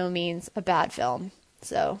by no means a bad film.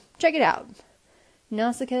 So check it out.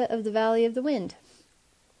 Nausicaa of the Valley of the Wind.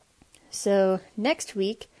 So next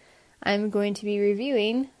week, I'm going to be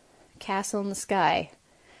reviewing Castle in the Sky,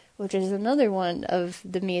 which is another one of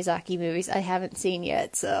the Miyazaki movies I haven't seen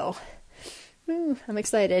yet, so I'm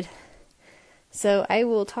excited. So I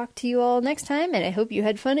will talk to you all next time, and I hope you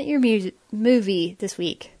had fun at your movie this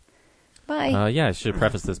week. Bye. Yeah, I should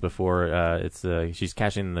preface this before. She's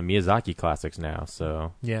cashing the Miyazaki classics now,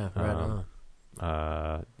 so Yeah, right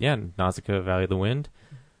on. Nausicaa Valley of the Wind.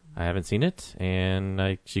 I haven't seen it,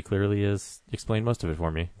 and she clearly has explained most of it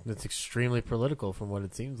for me. It's extremely political from what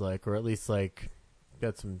it seems like, or at least like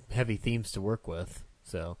got some heavy themes to work with.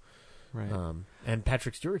 So, Right. And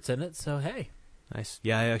Patrick Stewart's in it, so hey. Nice.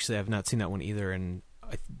 Yeah, I actually have not seen that one either, and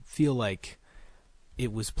I feel like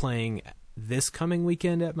it was playing this coming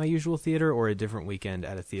weekend at my usual theater or a different weekend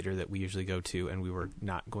at a theater that we usually go to, and we were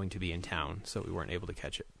not going to be in town, so we weren't able to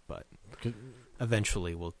catch it. But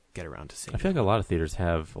eventually we'll get around to seeing it. I feel like a lot of theaters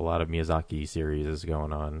have a lot of Miyazaki series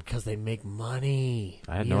going on. Because they make money.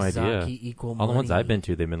 I had no idea. Miyazaki equal All the ones money. I've been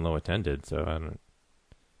to, they've been low attended, so I don't...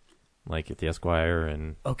 Like at the Esquire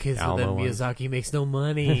and Okay, so Alamo then Miyazaki makes no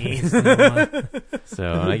money.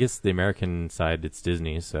 So I guess the American side, it's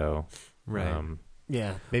Disney, so... Right.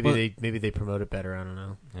 Yeah, maybe they promote it better. I don't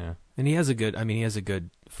know. Yeah. And he has a good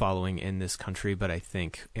following in this country, but I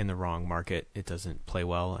think in the wrong market it doesn't play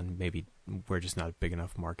well, and maybe we're just not a big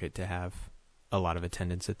enough market to have a lot of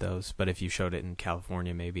attendance at those. But if you showed it in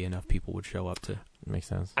California, maybe enough people would show up to. Makes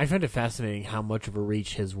sense. I find it fascinating how much of a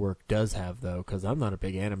reach his work does have, though, because I'm not a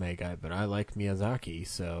big anime guy, but I like Miyazaki.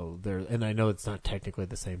 So and I know it's not technically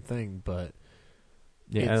the same thing, but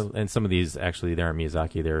yeah, and some of these actually they aren't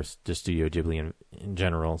Miyazaki; they're just Studio Ghibli in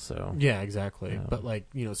general. So yeah, exactly. But like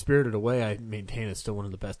Spirited Away, I maintain is still one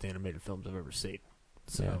of the best animated films I've ever seen.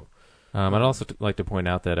 So I'd also like to point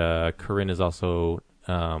out that Corinne is also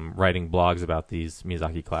writing blogs about these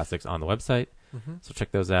Miyazaki classics on the website. Mm-hmm. So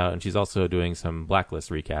check those out, and she's also doing some Blacklist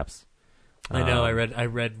recaps. I know. I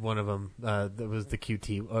read one of them. That was the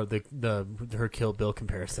QT or her Kill Bill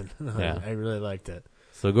comparison. Yeah. I really liked it.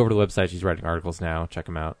 So go over to the website. She's writing articles now. Check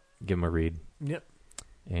them out. Give them a read. Yep.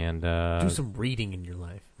 And do some reading in your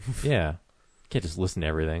life. Yeah. Can't just listen to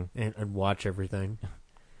everything and watch everything.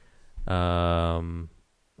 I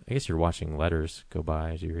guess you're watching letters go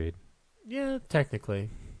by as you read. Yeah, technically,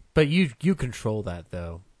 but you control that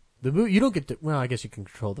though. The movie you don't get to. Well, I guess you can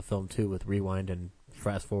control the film too with rewind and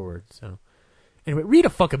fast forward. So anyway, read a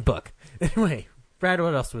fucking book. Anyway, Brad,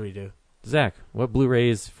 what else do we do? Zach, what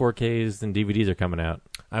Blu-rays, 4Ks, and DVDs are coming out?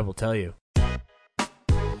 I will tell you.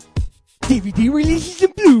 DVD releases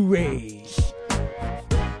and Blu-rays.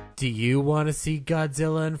 Do you want to see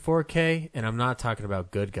Godzilla in 4K? And I'm not talking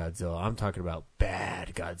about good Godzilla. I'm talking about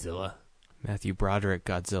bad Godzilla. Matthew Broderick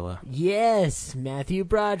Godzilla. Yes, Matthew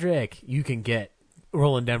Broderick. You can get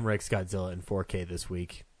Roland Emmerich's Godzilla in 4K this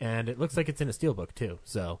week. And it looks like it's in a steelbook, too.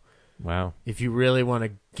 So, wow. If you really want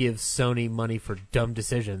to give Sony money for dumb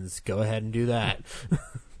decisions, go ahead and do that.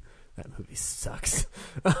 That movie sucks.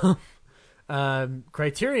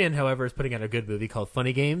 Criterion, however, is putting out a good movie called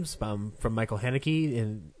Funny Games from Michael Haneke,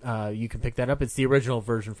 and you can pick that up. It's the original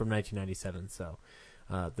version from 1997, so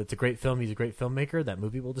that's a great film. He's a great filmmaker. That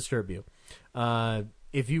movie will disturb you.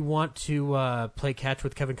 If you want to play catch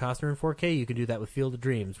with Kevin Costner in 4K, you can do that with Field of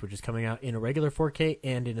Dreams, which is coming out in a regular 4K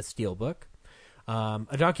and in a steelbook.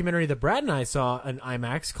 A documentary that Brad and I saw in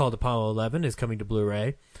IMAX called Apollo 11 is coming to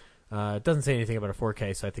Blu-ray. It doesn't say anything about a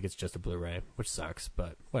 4K, so I think it's just a Blu-ray, which sucks,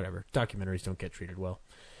 but whatever. Documentaries don't get treated well.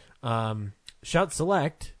 Shout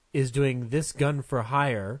Select is doing This Gun for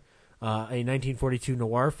Hire, a 1942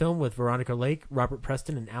 noir film with Veronica Lake, Robert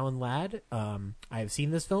Preston, and Alan Ladd. I have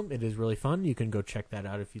seen this film. It is really fun. You can go check that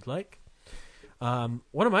out if you'd like. One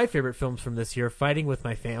of my favorite films from this year, Fighting with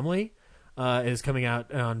My Family, is coming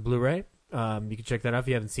out on Blu-ray. You can check that out if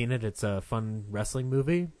you haven't seen it. It's a fun wrestling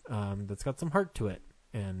movie that's got some heart to it.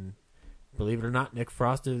 And believe it or not, Nick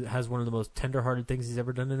Frost has one of the most tender-hearted things he's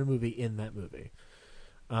ever done in a movie in that movie.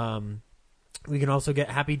 We can also get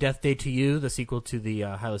Happy Death Day to You, the sequel to the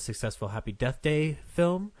highly successful Happy Death Day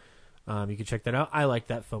film. You can check that out. I like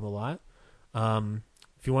that film a lot.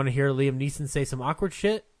 If you want to hear Liam Neeson say some awkward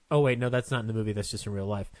shit... Oh, wait, no, that's not in the movie. That's just in real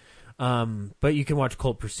life. But you can watch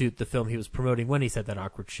Cold Pursuit, the film he was promoting when he said that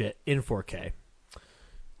awkward shit, in 4K.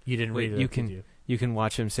 You didn't read it. You can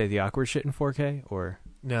watch him say the awkward shit in 4K, or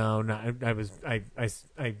No,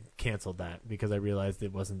 I canceled that because I realized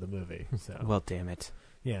it wasn't the movie. So well, damn it.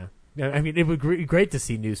 yeah, I mean, it would be great to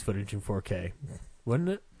see news footage in 4K, wouldn't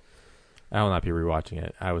it? I will not be rewatching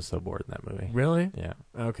it. I was so bored in that movie. Really? Yeah.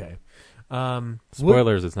 Okay.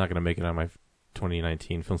 Spoilers, it's not going to make it on my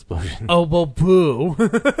 2019 Film Explosion. Oh, well, boo.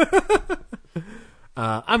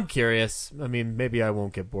 I'm curious. I mean, maybe I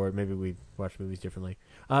won't get bored. Maybe we watch movies differently.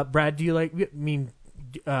 Brad, do you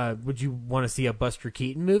would you want to see a Buster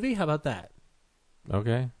Keaton movie? How about that?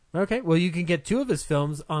 Okay. Okay. Well, you can get 2 of his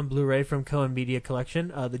films on Blu-ray from Cohen Media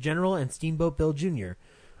Collection, The General and Steamboat Bill Jr.,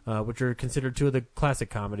 which are considered 2 of the classic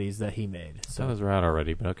comedies that he made. So Those were out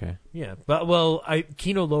already, but okay. yeah, but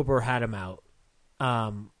Kino Lorber had him out,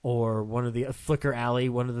 or one of the Flickr Alley,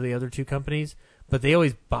 one of the other 2 companies, but they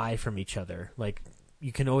always buy from each other. Like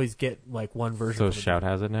you can always get like one version. So Shout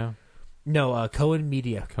has it now? No, Cohen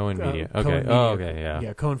Media. Cohen Media. Okay. Cohen Media. Oh, okay. Yeah.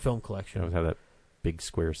 Yeah, Cohen Film Collection. They always have that big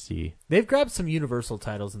square C. They've grabbed some Universal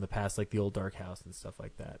titles in the past, like the old Dark House and stuff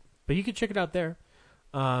like that. But you can check it out there.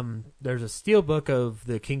 There's a steelbook of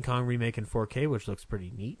the King Kong remake in 4K, which looks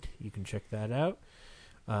pretty neat. You can check that out.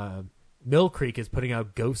 Mill Creek is putting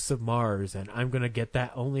out Ghosts of Mars, and I'm going to get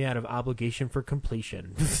that only out of obligation for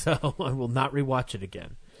completion. So I will not rewatch it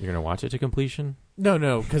again. You're going to watch it to completion?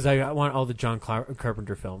 No, because I want all the John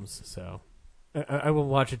Carpenter films. So I will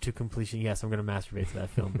watch it to completion. Yes, I'm going to masturbate to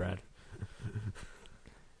that film, Brad.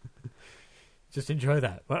 Just enjoy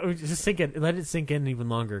that. Just sink in. Let it sink in even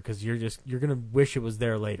longer, because you're gonna wish it was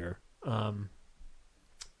there later.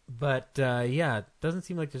 But yeah, it doesn't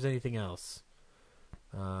seem like there's anything else.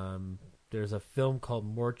 There's a film called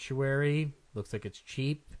Mortuary. Looks like it's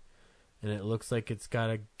cheap, and it looks like it's got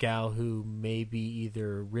a gal who may be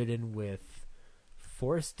either ridden with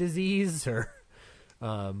forest disease or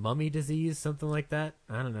mummy disease, something like that.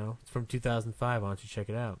 I don't know. It's from 2005. Why don't you check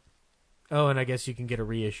it out? Oh, and I guess you can get a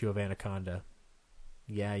reissue of Anaconda.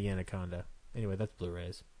 Yeah, Anaconda. Anyway, that's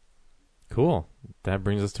Blu-rays. Cool. That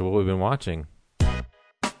brings us to what we've been watching.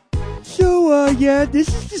 So, yeah, this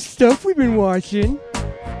is the stuff we've been watching.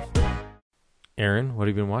 Aaron, what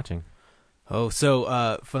have you been watching? Oh,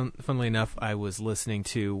 so funnily enough, I was listening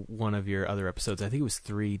to one of your other episodes. I think it was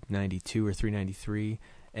 392 or 393,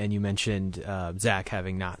 and you mentioned Zach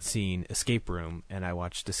having not seen Escape Room, and I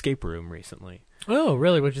watched Escape Room recently. Oh,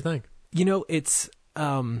 really? What'd you think? You know, it's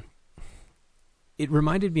it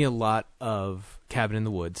reminded me a lot of Cabin in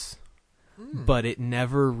the Woods, but it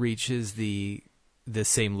never reaches the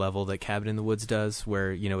same level that Cabin in the Woods does,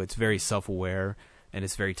 where, you know, it's very self-aware and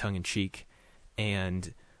it's very tongue-in-cheek,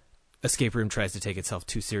 and Escape Room tries to take itself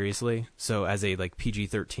too seriously. So as a like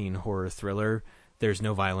PG-13 horror thriller, there's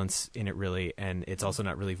no violence in it really, and it's also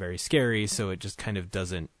not really very scary, so it just kind of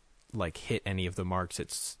doesn't like hit any of the marks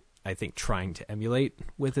it's, I think, trying to emulate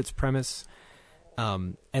with its premise.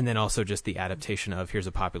 And then also just the adaptation of, here's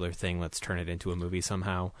a popular thing, let's turn it into a movie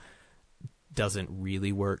somehow, doesn't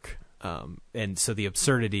really work. And so the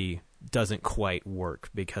absurdity doesn't quite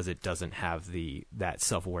work because it doesn't have that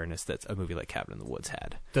self-awareness that a movie like Cabin in the Woods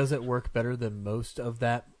had. Does it work better than most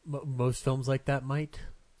films like that might?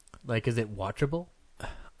 Like, is it watchable?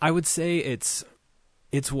 I would say it's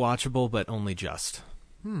watchable, but only just.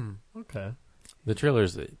 Okay. The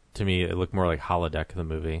trailers, to me, it looked more like Holodeck, the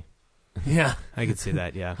movie. Yeah, I could see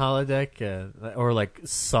that. Yeah, Holodeck, or like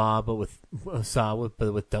Saw, but with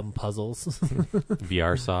dumb puzzles.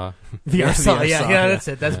 VR Saw. VR Saw. VR Yeah, Saw, yeah, that's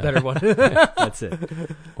it. That's a better one. that's it.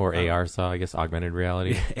 Or AR Saw, I guess, augmented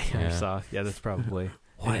reality. AR Saw. Yeah, that's probably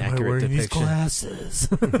Why an am I accurate wearing these depiction. glasses?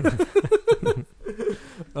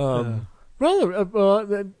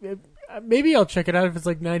 Maybe I'll check it out if it's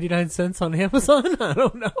like 99 cents on Amazon. I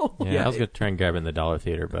don't know. Yeah, I was going to try and grab it in the Dollar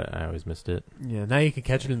Theater, but I always missed it. Yeah, now you can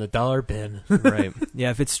catch it in the dollar bin. Right. Yeah,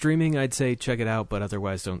 if it's streaming, I'd say check it out, but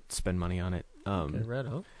otherwise don't spend money on it. Okay, right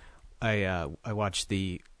on. I watched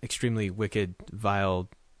the extremely wicked, vile,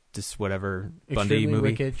 just whatever Bundy Extremely movie.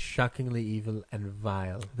 wicked, shockingly evil, and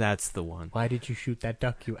vile. That's the one. Why did you shoot that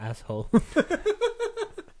duck, you asshole?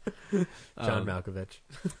 John Malkovich.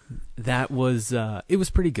 That was it was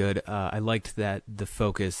pretty good. I liked that the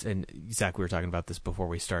focus, and Zach, we were talking about this before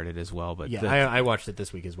we started as well, but yeah, I watched it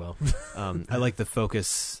this week as well. I like the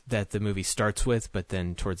focus that the movie starts with, but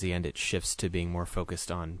then towards the end it shifts to being more focused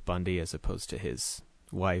on Bundy as opposed to his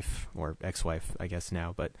wife or ex-wife, I guess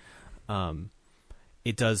now. But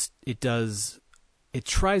it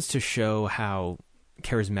tries to show how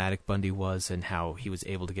charismatic Bundy was and how he was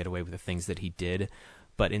able to get away with the things that he did.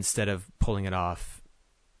 But instead of pulling it off,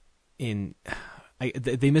 they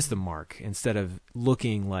missed the mark. Instead of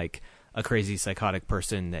looking like a crazy psychotic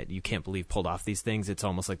person that you can't believe pulled off these things. It's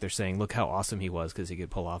almost like they're saying, look how awesome he was because he could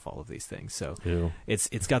pull off all of these things. So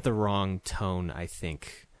it's got the wrong tone, I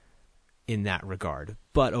think, in that regard.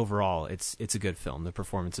 But overall, it's a good film. The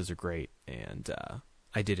performances are great, and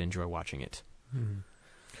I did enjoy watching it.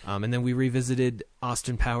 And then we revisited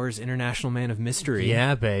Austin Powers' International Man of Mystery.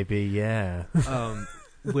 Yeah, baby, yeah.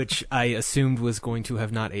 Which I assumed was going to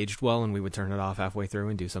have not aged well, and we would turn it off halfway through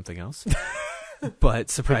and do something else. But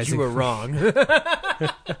surprisingly, you were wrong.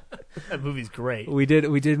 That movie's great. We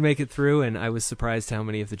did make it through, and I was surprised how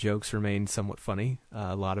many of the jokes remained somewhat funny.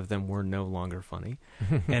 A lot of them were no longer funny,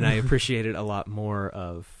 and I appreciated a lot more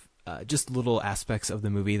of just little aspects of the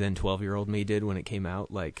movie than 12-year-old me did when it came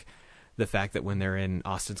out, like the fact that when they're in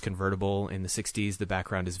Austin's convertible in the 60s, the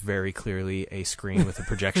background is very clearly a screen with a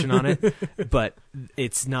projection on it, but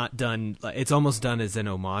it's not done. It's almost done as an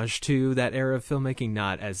homage to that era of filmmaking,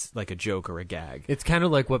 not as like a joke or a gag. It's kind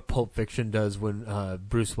of like what Pulp Fiction does when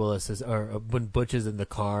Bruce Willis is, or when Butch is in the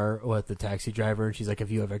car with the taxi driver, and she's like,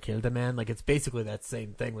 "Have you ever killed a man?" Like, it's basically that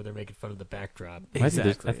same thing where they're making fun of the backdrop.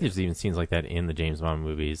 Exactly. I think there's even scenes like that in the James Bond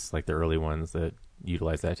movies, like the early ones that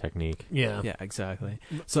utilize that technique. Yeah, exactly.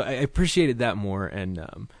 So I appreciated that more, and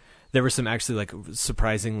there was some actually like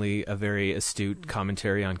surprisingly a very astute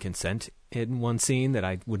commentary on consent in one scene that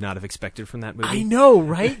I would not have expected from that movie. I know,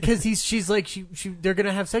 right? Because she's like, they're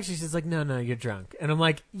gonna have sex. She's like, no, you're drunk, and I'm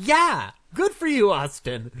like, yeah, good for you,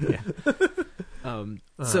 Austin. Yeah.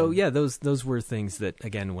 So yeah, those were things that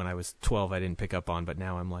again when I was 12 I didn't pick up on, but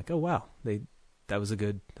now I'm like, oh wow, that was a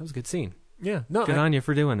good scene. Yeah, no, good on you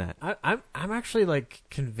for doing that. I'm actually like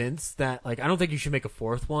convinced that like I don't think you should make a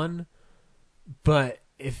fourth one, but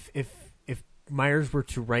if Myers were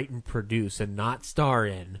to write and produce and not star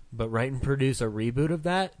in, but write and produce a reboot of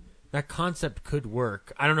that concept could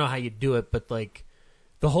work. I don't know how you do it, but like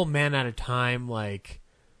the whole Man Out of Time, like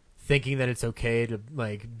thinking that it's okay to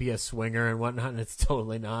like be a swinger and whatnot, and it's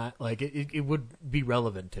totally not. Like it would be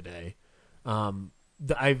relevant today.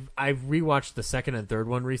 I've rewatched the second and third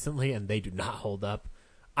one recently, and they do not hold up.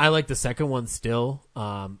 I like the second one still.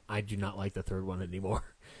 I do not like the third one anymore.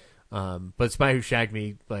 But Spy Who Shagged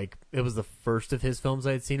Me, like it was the first of his films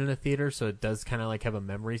I had seen in a theater, so it does kind of like have a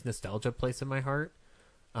memories nostalgia place in my heart.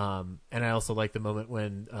 And I also like the moment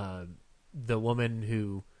when the woman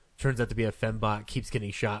who turns out to be a fembot keeps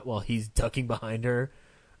getting shot while he's ducking behind her.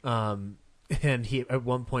 And he at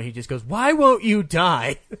one point he just goes, "Why won't you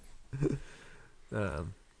die?"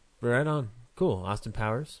 Right on. Cool. Austin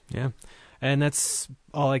Powers. Yeah. And that's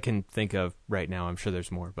all I can think of right now. I'm sure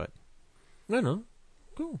there's more, but no.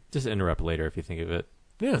 Cool. Just interrupt later if you think of it.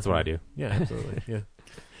 Yeah. That's what I do. Yeah, absolutely. Yeah.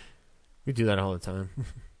 We do that all the time.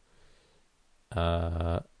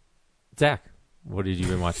 Zach, what have you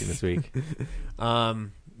been watching this week?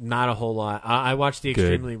 Not a whole lot. I watched the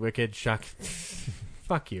Extremely Wicked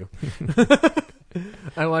Fuck you.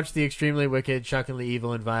 I watched the Extremely Wicked, Shockingly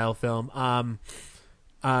Evil, and Vile film.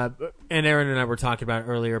 And Aaron and I were talking about it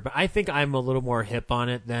earlier, but I think I'm a little more hip on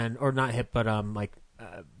it than, or not hip, but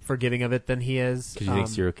forgiving of it than he is. Because you think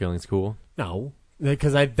serial killing's cool? No,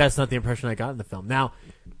 because that's not the impression I got in the film. Now,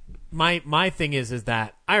 my thing is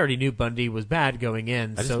that I already knew Bundy was bad going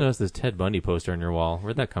in. I just noticed this Ted Bundy poster on your wall.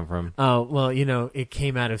 Where'd that come from? Oh, well, it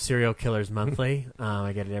came out of Serial Killers Monthly.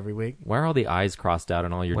 I get it every week. Why are all the eyes crossed out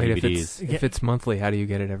on all your DVDs? If it's monthly, how do you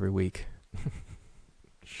get it every week?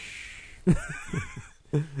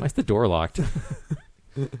 Why's the door locked?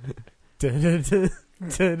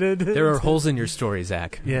 There are holes in your story,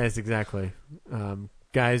 Zach. Yes, exactly.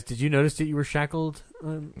 Guys, did you notice that you were shackled?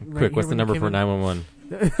 Quick, what's the number for 911?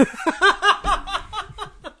 I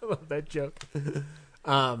love that joke.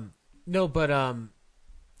 No, but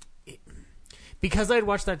because I had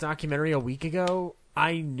watched that documentary a week ago,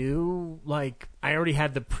 I knew, like, I already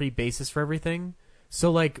had the pre-basis for everything.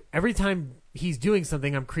 So, like, every time he's doing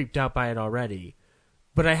something, I'm creeped out by it already.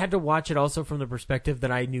 But I had to watch it also from the perspective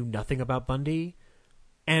that I knew nothing about Bundy.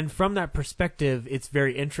 And from that perspective, it's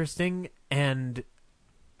very interesting, and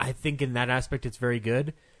I think in that aspect it's very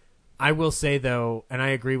good. I will say, though, and I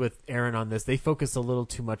agree with Aaron on this, they focus a little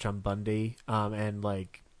too much on Bundy and,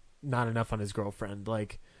 like, not enough on his girlfriend.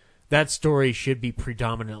 Like, that story should be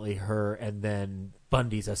predominantly her, and then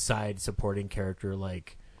Bundy's a side supporting character,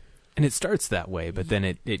 like... And it starts that way, but then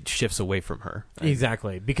it shifts away from her.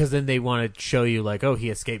 Exactly, because then they want to show you, like, oh, he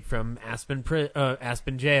escaped from Aspen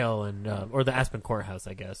jail, and or the Aspen courthouse,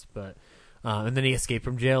 I guess. But and then he escaped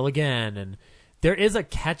from jail again, and there is a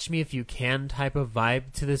Catch Me If You Can type of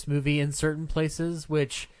vibe to this movie in certain places,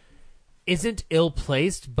 which isn't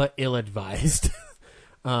ill-placed, but ill-advised,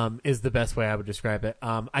 is the best way I would describe it.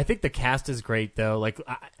 I think the cast is great, though. Like,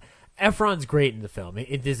 Efron's great in the film.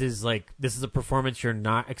 This is a performance you're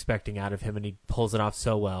not expecting out of him, and he pulls it off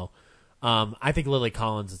so well. I think Lily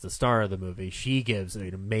Collins is the star of the movie. She gives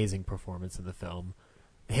an amazing performance in the film.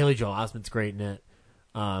 Haley Joel Osment's great in it.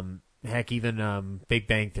 Heck, even Big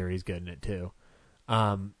Bang Theory is good in it too.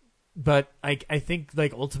 But I think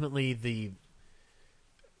like ultimately the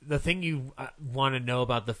thing you want to know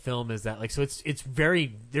about the film is that like, so it's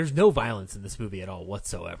very, there's no violence in this movie at all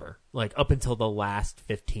whatsoever. Like up until the last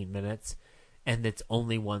 15 minutes, and it's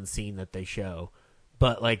only one scene that they show.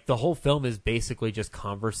 But like the whole film is basically just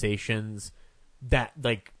conversations that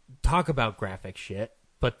like talk about graphic shit,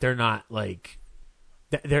 but they're not like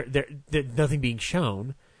they're nothing being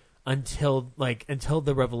shown until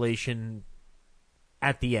the revelation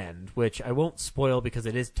at the end, which I won't spoil because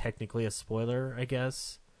it is technically a spoiler, I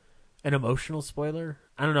guess. An emotional spoiler.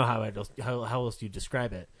 I don't know how else you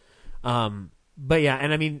describe it. But yeah,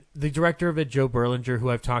 and I mean the director of it, Joe Berlinger, who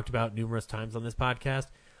I've talked about numerous times on this podcast,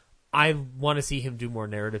 I want to see him do more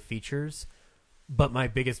narrative features. But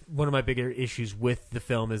one of my bigger issues with the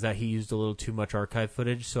film is that he used a little too much archive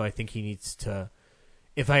footage. So I think he needs to.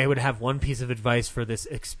 If I would have one piece of advice for this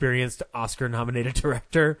experienced Oscar-nominated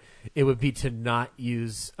director, it would be to not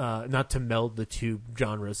to meld the two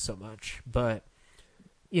genres so much. But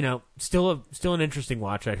you know, still an interesting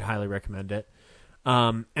watch. I'd highly recommend it.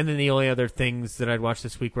 And then the only other things that I'd watched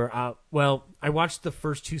this week were, I watched the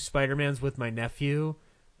first two Spider-Mans with my nephew,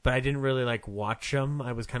 but I didn't really like watch them.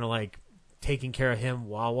 I was kind of like taking care of him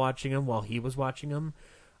while watching them, while he was watching them.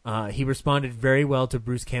 He responded very well to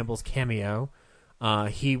Bruce Campbell's cameo.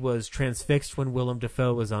 He was transfixed when Willem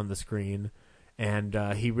Dafoe was on the screen,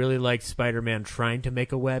 and he really liked Spider-Man trying to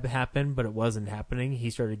make a web happen, but it wasn't happening. He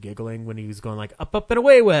started giggling when he was going like, up, and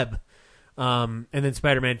away, web! And then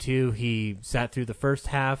Spider-Man 2, he sat through the first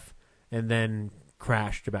half and then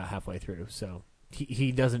crashed about halfway through. So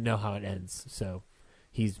he doesn't know how it ends. So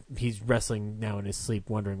he's wrestling now in his sleep,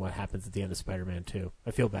 wondering what happens at the end of Spider-Man 2.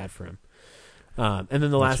 I feel bad for him. And then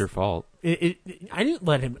the last, your fault. I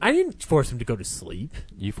didn't force him to go to sleep.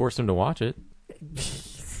 You forced him to watch it.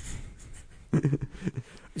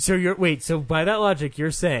 So by that logic,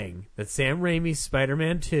 you're saying that Sam Raimi's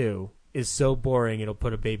Spider-Man 2 is so boring it'll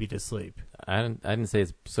put a baby to sleep. I didn't say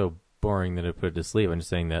it's so boring that it put it to sleep. I'm just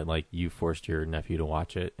saying that like you forced your nephew to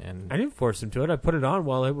watch it, and I didn't force him to it. I put it on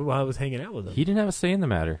while I was hanging out with him. He didn't have a say in the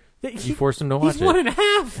matter. You forced him to watch it. He's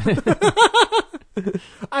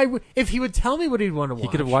 1.5. If he would tell me what he'd want to watch, he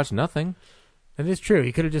could have watched nothing. That is true.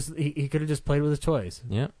 He could have just played with his toys.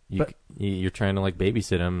 Yeah, you're trying to like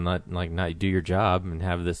babysit him, not do your job and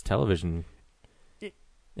have this television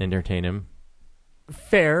entertain him.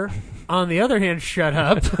 Fair. On the other hand, shut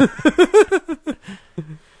up.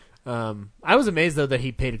 I was amazed though that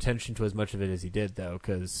he paid attention to as much of it as he did, though,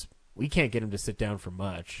 because we can't get him to sit down for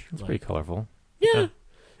much. It's pretty colorful. Yeah,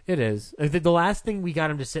 it is. The last thing we got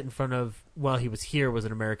him to sit in front of while he was here was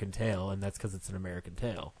An American Tail, and that's because it's An American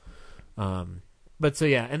Tail. But so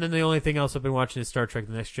yeah, and then the only thing else I've been watching is Star Trek: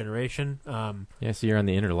 The Next Generation. So you're on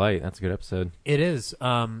the Inner Light. That's a good episode. It is.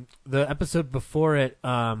 The episode before it,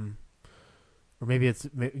 or maybe it's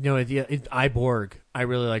Iborg. I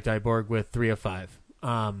really liked Iborg with 305,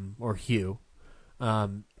 or Hugh.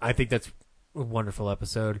 I think that's a wonderful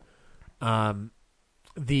episode. There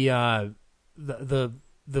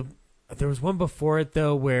was one before it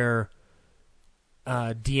though where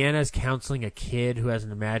Deanna's counseling a kid who has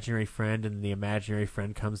an imaginary friend, and the imaginary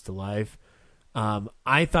friend comes to life.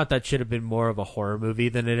 I thought that should have been more of a horror movie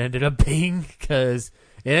than it ended up being, because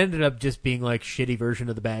it ended up just being like shitty version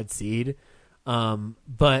of The Bad Seed.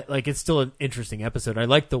 But like it's still an interesting episode. I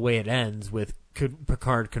like the way it ends with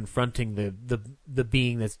Picard confronting the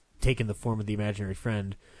being that's taken the form of the imaginary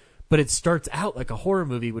friend. But it starts out like a horror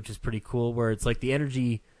movie, which is pretty cool, where it's like the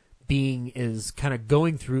energy being is kind of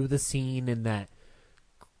going through the scene in that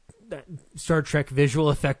Star Trek visual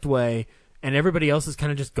effect way, and everybody else is kind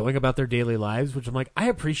of just going about their daily lives, which I'm like, I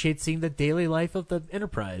appreciate seeing the daily life of the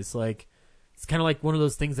Enterprise. Like, it's kind of like one of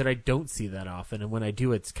those things that I don't see that often, and when I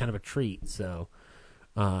do, it's kind of a treat. So,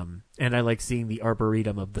 and I like seeing the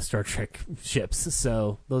arboretum of the Star Trek ships,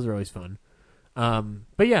 so those are always fun.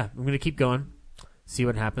 But yeah, I'm going to keep going, see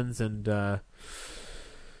what happens, and, I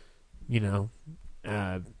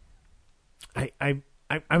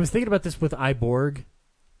was thinking about this with Iborg.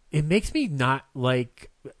 It makes me not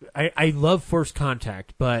like... I love First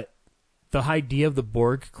Contact, but the idea of the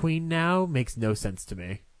Borg Queen now makes no sense to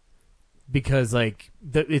me. Because, like,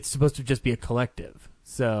 it's supposed to just be a collective.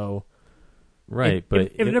 So... Right,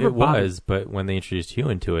 but it was, but when they introduced Hugh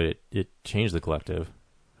into it, it changed the collective.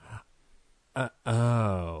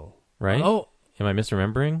 Oh. Right? Oh. Am I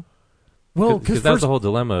misremembering? Well, because that was the whole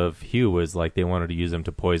dilemma of Hugh was like they wanted to use him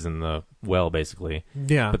to poison the well, basically.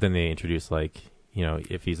 Yeah. But then they introduced like, you know,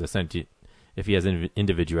 if he's a sentient, if he has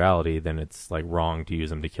individuality, then it's like wrong to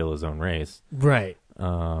use him to kill his own race. Right.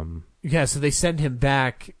 Yeah. So they send him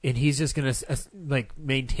back, and he's just gonna like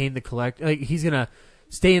maintain the Like he's gonna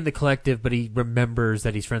stay in the collective, but he remembers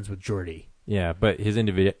that he's friends with Geordi. Yeah, but his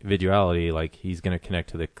individuality, like he's gonna connect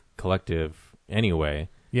to the collective anyway.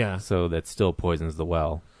 Yeah. So that still poisons the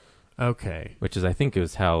well. Okay. Which is, I think,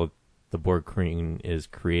 is how the Borg Queen is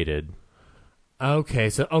created. Okay,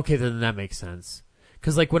 then that makes sense.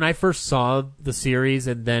 Because like when I first saw the series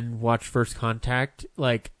and then watched First Contact,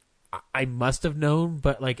 like I must have known,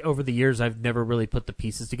 but like over the years I've never really put the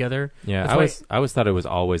pieces together. Yeah, I always thought it was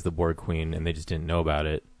always the Borg Queen, and they just didn't know about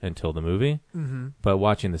it until the movie. Mm-hmm. But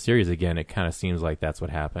watching the series again, it kind of seems like that's what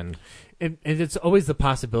happened. And it's always the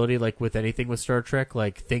possibility, like with anything with Star Trek,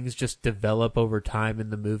 like things just develop over time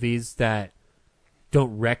in the movies that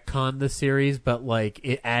don't retcon the series, but like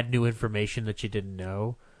it add new information that you didn't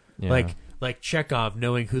know. Yeah. Like Chekhov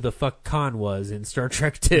knowing who the fuck Khan was in Star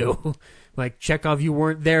Trek 2. Like Chekhov, you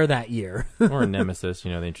weren't there that year. Or Nemesis,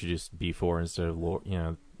 you know, they introduced B4 instead of lore, you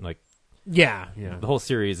know, like yeah. The whole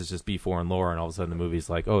series is just B4 and lore, and all of a sudden the movie's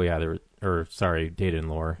like, oh yeah, Data and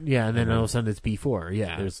lore. Yeah, and then all of a sudden it's B4.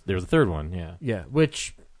 Yeah, there's a third one. Yeah, yeah.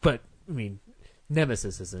 But I mean,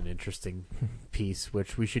 Nemesis is an interesting piece,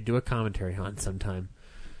 which we should do a commentary on sometime.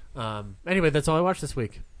 Anyway, that's all I watched this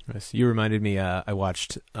week. Nice. You reminded me. I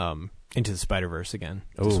watched Into the Spider-Verse again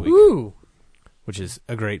this week, Ooh. Which is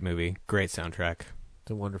a great movie, great soundtrack.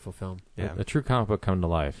 It's a wonderful film. Yeah, a true comic book come to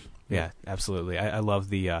life. Yeah, absolutely. I love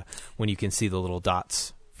the when you can see the little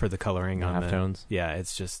dots for the coloring on halftones. Yeah,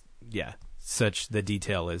 it's just the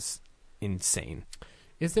detail is insane.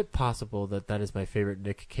 Is it possible that is my favorite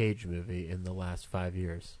Nick Cage movie in the last 5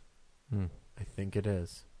 years? I think it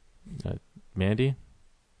is. Mandy?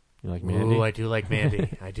 You like Mandy? Oh, I do like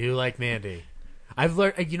Mandy. I do like Mandy. I've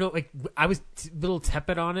learned, like I was a little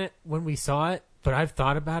tepid on it when we saw it, but I've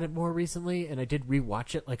thought about it more recently, and I did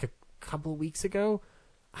rewatch it like a couple of weeks ago.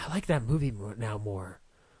 I like that movie now more.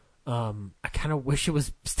 I kind of wish it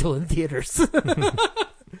was still in theaters.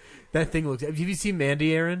 That thing looks. Have you seen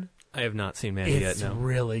Mandy, Aaron? I have not seen Mandy yet. No, it's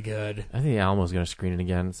really good. I think Almo's going to screen it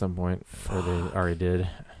again at some point, or they already did.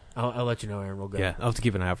 I'll let you know, Aaron. We'll go. Yeah, I'll have to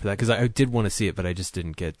keep an eye out for that because I did want to see it, but I just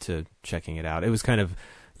didn't get to checking it out. It was kind of,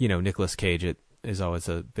 Nicolas Cage. It is always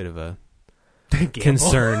a bit of a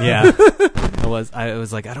concern. Yeah, I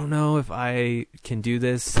was like, I don't know if I can do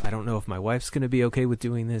this. I don't know if my wife's going to be okay with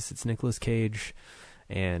doing this. It's Nicolas Cage,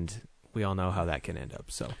 and we all know how that can end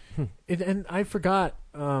up. So, and I forgot,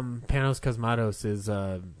 Panos Cosmatos is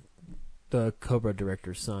the Cobra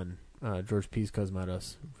director's son, George P.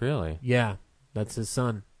 Cosmatos. Really? Yeah, that's his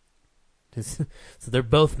son. So they're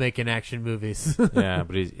both making action movies. Yeah,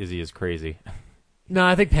 but is he as crazy? No,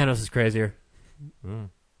 I think Panos is crazier.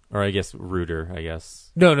 Or I guess ruder, I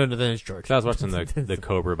guess. No, then it's George. I was watching the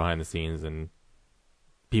Cobra behind the scenes, and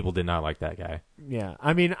people did not like that guy. Yeah,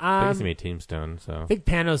 I mean, I guess he made Tombstone, so. I think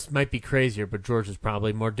Panos might be crazier, but George is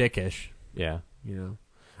probably more dickish. Yeah.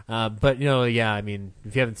 But, yeah, I mean,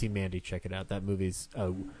 if you haven't seen Mandy, check it out. That movie's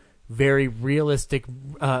very realistic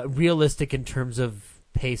in terms of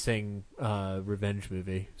pacing revenge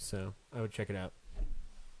movie, so I would check it out.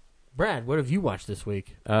 Brad, what have you watched this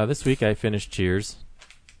week? This week I finished Cheers,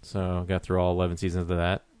 so got through all 11 seasons of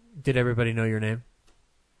that. Did everybody know your name?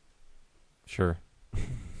 Sure.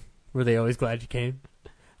 Were they always glad you came?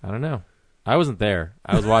 I don't know. I wasn't there.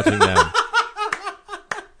 I was watching them.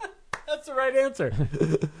 That's the right answer.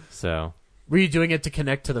 So. Were you doing it to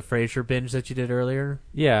connect to the Frasier binge that you did earlier?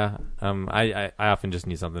 Yeah. I often just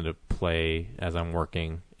need something to play as I'm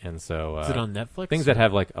working, and so. Is it on Netflix? Things that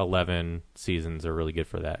have like 11 seasons are really good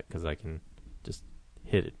for that because I can just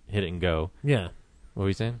hit it and go. Yeah. What were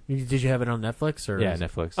you saying? Did you have it on Netflix or? Yeah,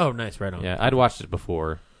 Netflix. Oh, nice, right on. Yeah, I'd watched it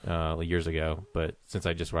before years ago, but since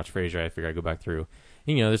I just watched Frasier, I figured I'd go back through.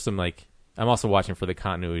 And, there's some like I'm also watching for the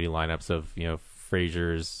continuity lineups of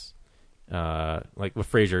Frasier's like what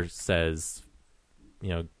Frasier says,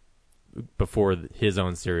 before his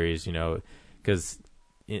own series, because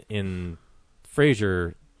in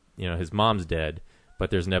Frasier, his mom's dead, but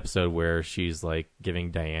there's an episode where she's like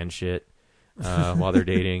giving Diane shit while they're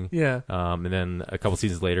dating. Yeah. And then a couple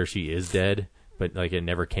seasons later, she is dead, but like it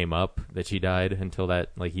never came up that she died until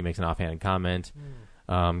that like he makes an offhand comment.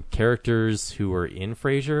 Characters who are in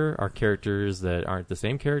Frasier are characters that aren't the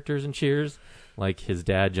same characters in Cheers. Like his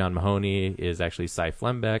dad, John Mahoney, is actually Cy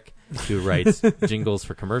Flembeck, who writes jingles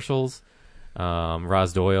for commercials.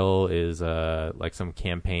 Roz Doyle is like some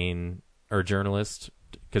campaign or journalist,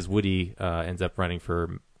 because Woody ends up running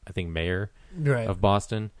for I think, mayor Right. of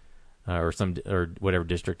Boston, or whatever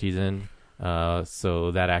district he's in.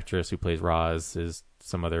 So that actress who plays Roz is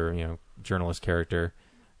some other, journalist character.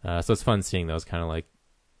 So it's fun seeing those kind of like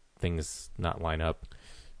things not line up.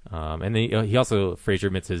 And then he also, Frasier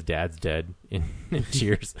admits his dad's dead in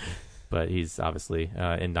Cheers, but he's obviously,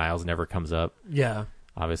 and Niles never comes up. Yeah.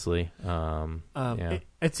 Obviously. Yeah.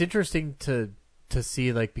 It's interesting to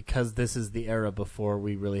see, like, because this is the era before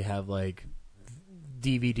we really have like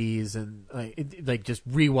DVDs and like just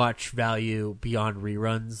rewatch value beyond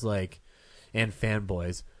reruns, like, and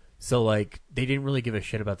fanboys. So like they didn't really give a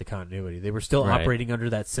shit about the continuity. They were still operating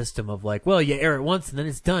under that system of like, well, you air it once and then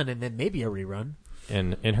it's done, and then maybe a rerun.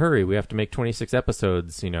 And hurry, we have to make 26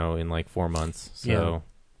 episodes, in like 4 months. So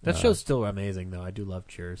that show's still amazing, though. I do love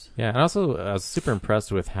Cheers. Yeah, and also I was super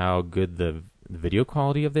impressed with how good the video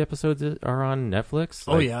quality of the episodes are on Netflix.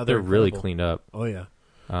 Oh yeah, they're really cleaned up. Oh yeah.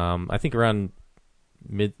 I think around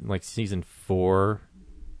season 4,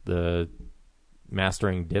 the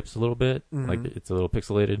mastering dips a little bit, like it's a little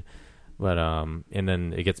pixelated, but and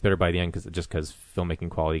then it gets better by the end because filmmaking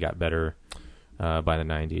quality got better by the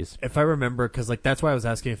 90s. If I remember, because like that's why I was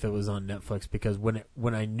asking if it was on Netflix, because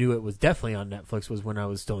when I knew it was definitely on Netflix was when I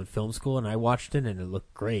was still in film school and I watched it and it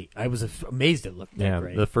looked great. I was amazed it looked that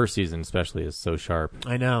great. The first season especially is so sharp.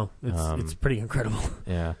 I know, it's pretty incredible.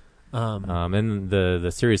 Yeah. And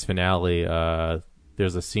the series finale,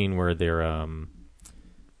 there's a scene where they're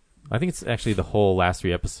I think it's actually the whole last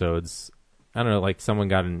 3 episodes. I don't know, like someone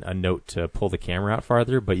got a note to pull the camera out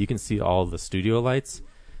farther, but you can see all the studio lights.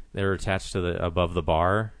 They're attached to above the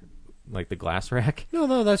bar, like the glass rack.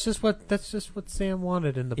 No, that's just what Sam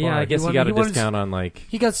wanted in the bar. Yeah, I guess he got a discount on like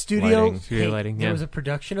he got studio lighting. There was a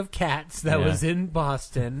production of Cats that was in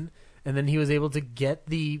Boston, and then he was able to get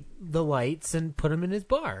the lights and put them in his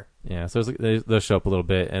bar. Yeah, so they'll show up a little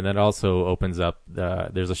bit, and that also opens up.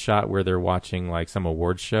 There's a shot where they're watching like some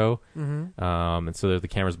awards show, and so the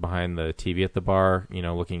camera's behind the TV at the bar,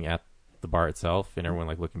 looking at the bar itself, and everyone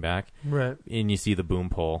like looking back. Right. And you see the boom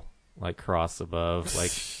pole like cross above,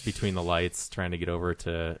 like between the lights, trying to get over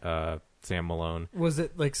to Sam Malone. Was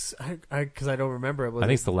it like because I don't remember it? I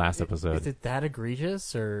think it's the last episode. Is it that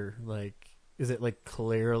egregious, or like? Is it like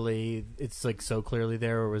clearly? It's like so clearly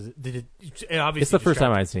there, or was it? Did it? Obviously, it's the first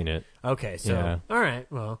time I'd seen it. Okay, so all right,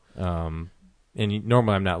 well, and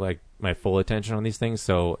normally I'm not like my full attention on these things,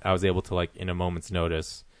 so I was able to like in a moment's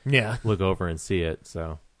notice, look over and see it.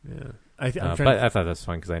 So I thought that was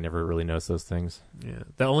fun because I never really noticed those things. Yeah,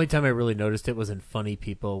 the only time I really noticed it was in Funny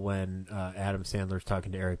People when Adam Sandler's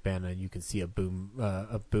talking to Eric Bana, and you can see a boom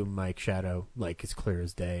mic shadow like as clear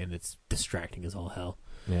as day, and it's distracting as all hell.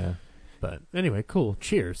 Yeah. But anyway, cool.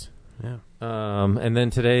 Cheers. Yeah. And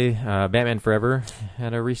then today, Batman Forever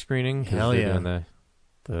had a rescreening. Hell yeah. Doing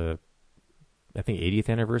the I think 80th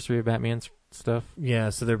anniversary of Batman's stuff.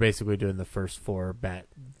 Yeah, so they're basically doing the first 4 Bat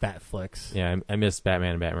flicks. Yeah, I missed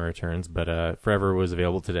Batman and Batman Returns, but Forever was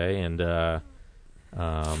available today, and I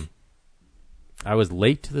was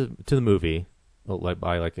late to the movie,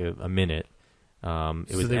 by like a minute.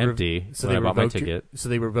 It was empty, so when I bought my ticket. So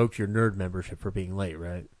they revoked your nerd membership for being late,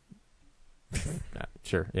 right?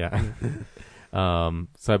 Sure, yeah.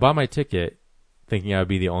 So I bought my ticket thinking I would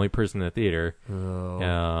be the only person in the theater.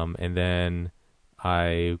 And then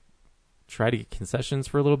I tried to get concessions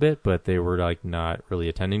for a little bit, but they were like not really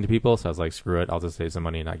attending to people, so I was like, screw it, I'll just save some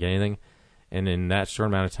money and not get anything. And in that short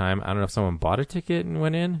amount of time, I don't know if someone bought a ticket and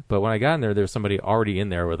went in, but when I got in there was somebody already in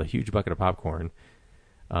there with a huge bucket of popcorn.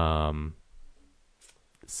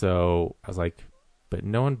 So I was like, but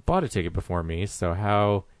no one bought a ticket before me, so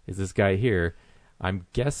how is this guy here? I'm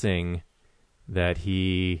guessing that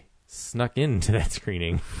he snuck into that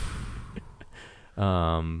screening.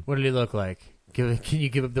 What did he look like? Can you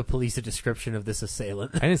give the police a description of this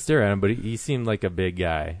assailant? I didn't stare at him, but he seemed like a big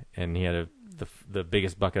guy, and he had the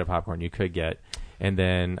biggest bucket of popcorn you could get. And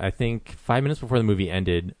then I think 5 minutes before the movie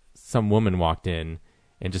ended, some woman walked in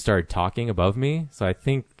and just started talking above me. So I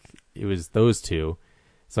think it was those two.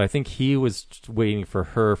 So I think he was waiting for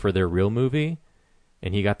her for their real movie,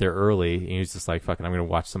 and he got there early, and he was just like, fucking, I'm going to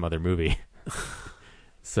watch some other movie.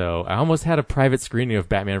 So I almost had a private screening of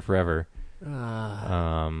Batman Forever.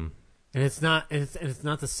 And it's not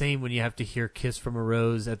the same when you have to hear "Kiss from a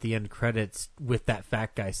Rose" at the end credits with that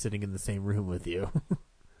fat guy sitting in the same room with you.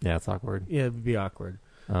 Yeah, it's awkward. Yeah, it would be awkward.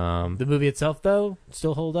 The movie itself, though,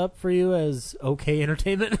 still hold up for you as okay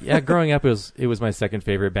entertainment? Yeah, growing up, it was my second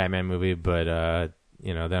favorite Batman movie, but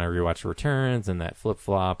then I rewatched Returns, and that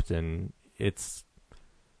flip-flopped, and it's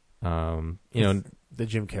the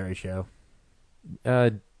Jim Carrey show.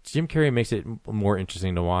 Jim Carrey makes it more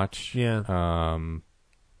interesting to watch. Yeah.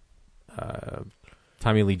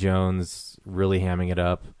 Tommy Lee Jones really hamming it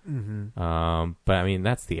up. Mm-hmm. But I mean,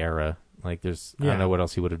 that's the era. Like, I don't know what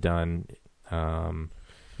else he would have done.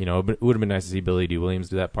 You know, it would have been nice to see Billy D. Williams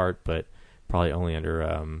do that part, but probably only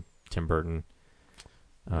under Tim Burton.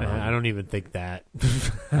 I don't even think that.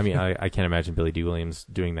 I mean, I can't imagine Billy D. Williams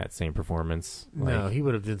doing that same performance. No, he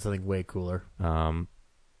would have done something way cooler.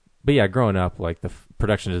 But yeah, growing up, like the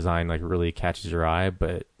production design, like really catches your eye.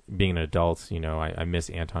 But being an adult, you know, I miss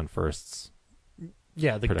Anton Furst's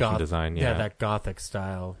the production design. Yeah, that gothic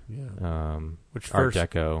style. Yeah, Art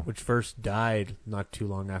Deco, which first died not too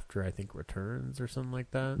long after I think Returns or something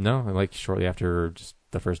like that. No, like shortly after just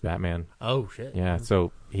the first Batman. Oh shit! Yeah,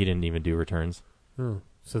 so he didn't even do Returns. Oh.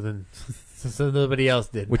 So then, so nobody else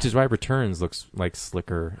did. Which is why Returns looks like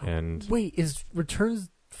slicker and. Wait, is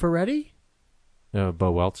Returns Ferretti?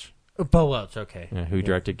 Bo Welch. Oh, Bo Welch, okay. Yeah, who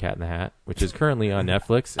directed Cat in the Hat, which is currently on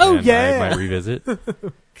Netflix. Oh, and yeah! I might revisit.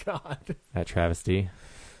 God. That travesty.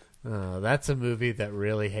 That's a movie that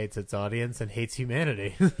really hates its audience and hates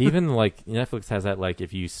humanity. Even like Netflix has that, like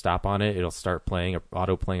if you stop on it, it'll start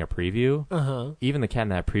auto playing a preview. Uh-huh. Even the Cat in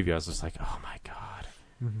the Hat preview, I was just like, oh my God.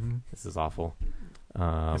 Mm-hmm. This is awful.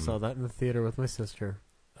 I saw that in the theater with my sister.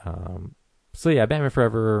 So yeah, Batman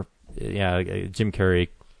Forever. Yeah, Jim Carrey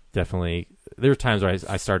definitely. There were times where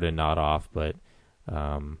I started to nod off, but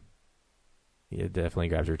it definitely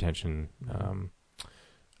grabs your attention.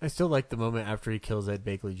 I still like the moment after he kills Ed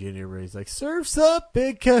Begley Jr. where he's like, "Surf's up,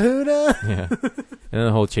 Big Kahuna." Yeah, and then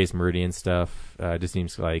the whole Chase Meridian stuff just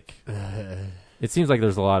seems like it seems like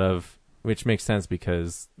there's a lot of. Which makes sense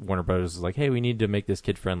because Warner Brothers is like, hey, we need to make this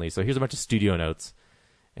kid friendly. So here's a bunch of studio notes.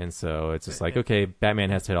 And so it's just like, okay,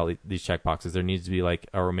 Batman has to hit all these check boxes. There needs to be like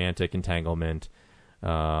a romantic entanglement.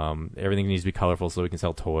 Everything needs to be colorful so we can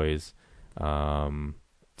sell toys.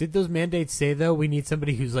 Did those mandates say, though, we need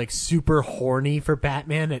somebody who's like super horny for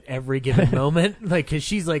Batman at every given moment? Like, because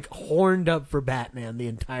she's like horned up for Batman the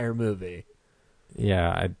entire movie.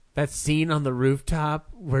 Yeah, that scene on the rooftop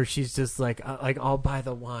where she's just like I'll buy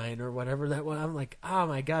the wine or whatever that was. I'm like, oh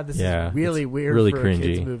my God, this is really weird, really for cringy. a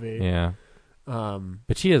kid's movie. Yeah,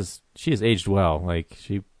 but she has aged well. Like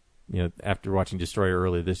she, you know, after watching Destroyer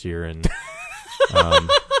earlier this year, and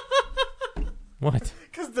what?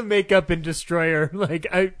 Because the makeup in Destroyer,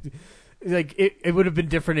 it would have been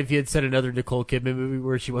different if you had said another Nicole Kidman movie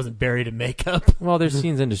where she wasn't buried in makeup. Well, there's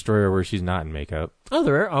scenes in Destroyer where she's not in makeup. Oh,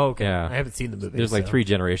 there are? Oh, okay. Yeah. I haven't seen the movie. There's like 3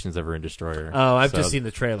 generations of her in Destroyer. Oh, I've just seen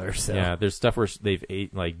the trailer. So. Yeah, there's stuff where they've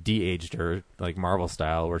de-aged her, like Marvel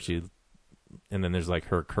style, where and then there's like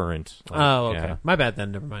her current. Like, oh, okay. Yeah. My bad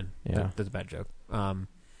then. Never mind. Yeah. That's a bad joke.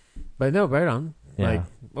 But no, right on. Yeah. Like,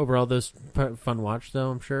 overall, those fun watch,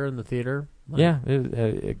 though, I'm sure, in the theater. Like, yeah,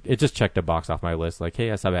 it just checked a box off my list. Like,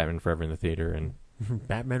 hey, I saw Batman Forever in the theater, and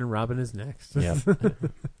Batman and Robin is next. Yeah.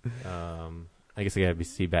 I guess I got to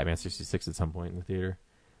see Batman 66 at some point in the theater.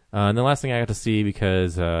 And the last thing I got to see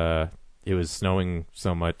because it was snowing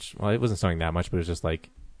so much. Well, it wasn't snowing that much, but it was just like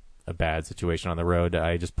a bad situation on the road.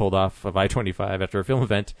 I just pulled off of I-25 after a film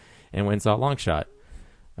event and went and saw Longshot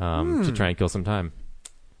to try and kill some time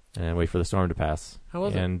and wait for the storm to pass. How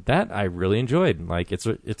was it? And that I really enjoyed. Like it's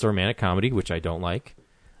a romantic comedy, which I don't like.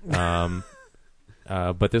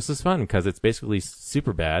 But this is fun because it's basically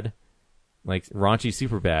Superbad, like raunchy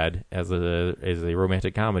Superbad as a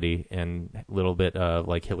romantic comedy and a little bit of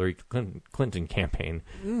like Hillary Clinton campaign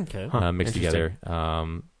mixed together.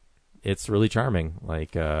 It's really charming.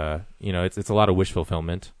 Like it's a lot of wish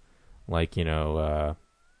fulfillment. Like you can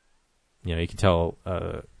tell.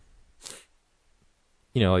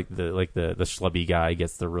 Like the schlubby guy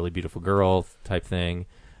gets the really beautiful girl type thing.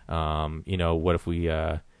 What if we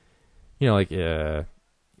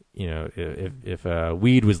if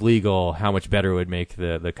weed was legal, how much better it would make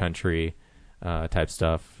the country, type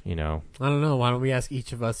stuff, I don't know. Why don't we ask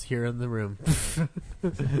each of us here in the room?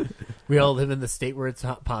 We all live in the state where it's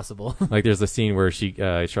not possible. Like there's a scene where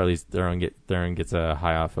Charlize Theron gets a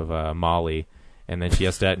high off of Molly, and then she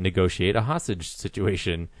has to negotiate a hostage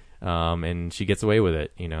situation, and she gets away with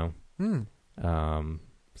it,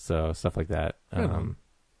 So stuff like that.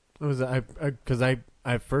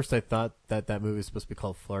 At first I thought that movie was supposed to be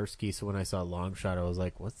called Flarsky, so when I saw Longshot, I was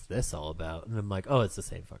like, "What's this all about?" And I'm like, "Oh, it's the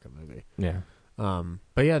same fucking movie." Yeah.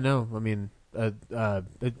 But yeah, no, I mean,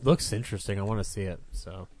 it looks interesting. I want to see it.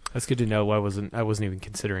 So that's good to know. I wasn't even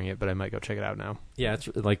considering it, but I might go check it out now. Yeah, it's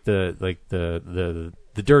like the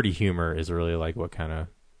dirty humor is really like what kind of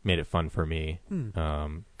made it fun for me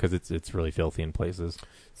because it's really filthy in places.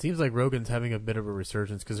 Seems like Rogen's having a bit of a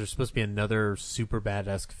resurgence because there's supposed to be another super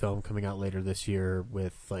bad-esque film coming out later this year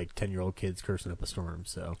with like 10-year-old kids cursing up a storm.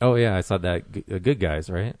 So. Oh yeah, I saw that. Good Guys,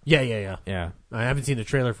 right? Yeah. Yeah. I haven't seen the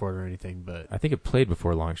trailer for it or anything, but I think it played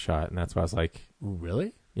before Long Shot, and that's why I was like, ooh,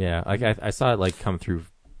 really? Yeah, like I saw it like come through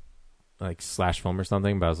like Slash Film or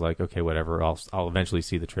something, but I was like, okay, whatever. I'll eventually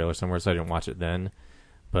see the trailer somewhere, so I didn't watch it then.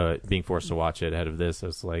 But being forced to watch it ahead of this, I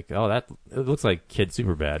was like, oh, it looks like Kid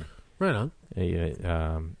Superbad. Right on.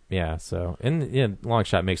 Yeah. So, and yeah, Long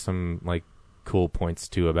Shot makes some like cool points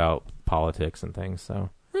too about politics and things.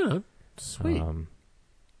 So, right on. Sweet.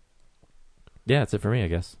 Yeah, that's it for me, I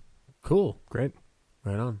guess. Cool. Great.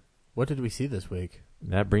 Right on. What did we see this week?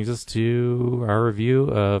 That brings us to our review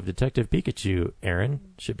of Detective Pikachu. Aaron,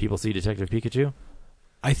 should people see Detective Pikachu?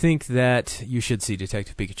 I think that you should see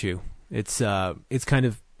Detective Pikachu. It's kind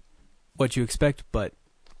of what you expect, but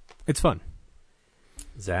it's fun.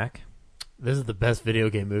 Zach? This is the best video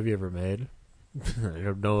game movie ever made. I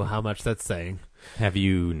don't know how much that's saying. Have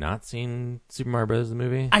you not seen Super Mario Bros. The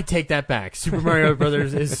movie? I take that back. Super Mario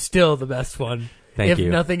Brothers is still the best one. Thank you.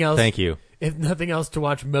 Nothing else, Thank you. If nothing else, to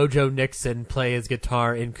watch Mojo Nixon play his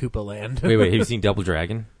guitar in Koopa Land. Wait, have you seen Double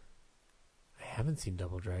Dragon? I haven't seen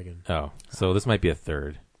Double Dragon. Oh, so this might be a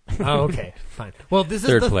third. Oh, okay, fine. Well, this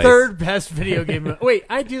Third is the place. third best video game. Wait,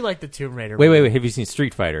 I do like the Tomb Raider. Wait. Have you seen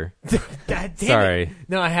Street Fighter? God damn Sorry. it.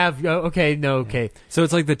 No, I have. Oh, okay, no, okay. So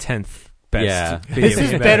it's like the 10th best. Yeah. video This is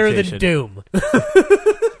game better adaptation. than Doom.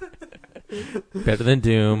 Better than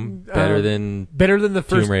Doom. Better than the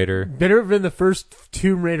first Tomb Raider. Better than the first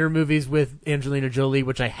Tomb Raider movies with Angelina Jolie,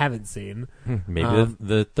 which I haven't seen. Maybe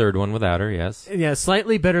the third one without her. Yes. Yeah,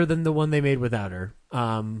 slightly better than the one they made without her.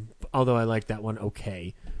 Although I like that one.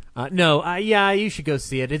 Okay. Yeah, you should go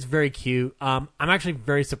see it. It's very cute. I'm actually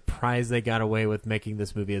very surprised they got away with making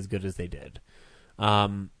this movie as good as they did.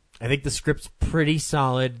 I think the script's pretty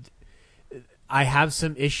solid. I have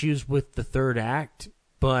some issues with the third act,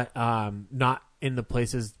 but not in the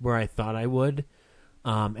places where I thought I would.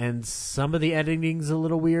 And some of the editing's a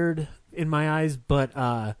little weird in my eyes, but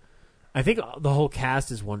I think the whole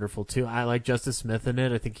cast is wonderful too. I like Justice Smith in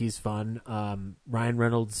it. I think he's fun. Ryan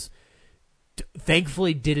Reynolds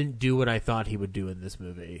thankfully didn't do what I thought he would do in this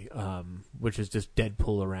movie, which is just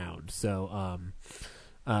Deadpool around. So,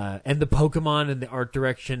 and the Pokemon and the art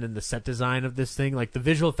direction and the set design of this thing, like the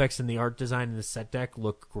visual effects and the art design and the set deck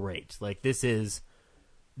look great. Like this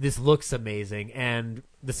looks amazing, and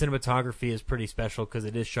the cinematography is pretty special because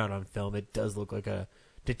it is shot on film. It does look like a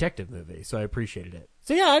detective movie, so I appreciated it.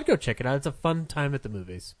 So yeah, I'd go check it out. It's a fun time at the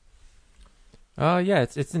movies. Yeah,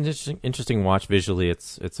 it's an interesting watch visually.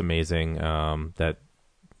 It's amazing that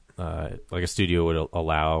like a studio would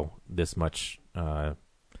allow this much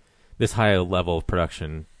this high level of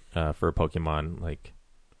production for a Pokemon like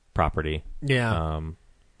property. Yeah.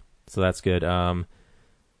 So that's good.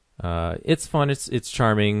 It's fun. It's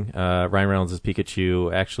charming. Ryan Reynolds'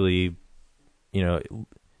 Pikachu actually, it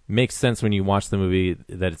makes sense when you watch the movie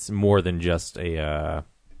that it's more than just a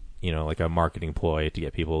like a marketing ploy to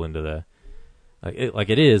get people into the. Like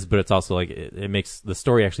it is, but it's also like it makes the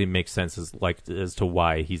story actually makes sense as to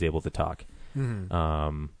why he's able to talk,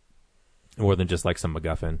 more than just like some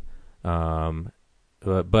MacGuffin.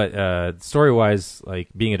 But story wise, like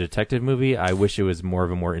being a detective movie, I wish it was more of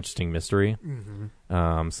a more interesting mystery.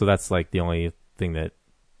 So that's like the only thing that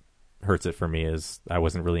hurts it for me is I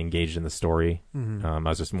wasn't really engaged in the story. I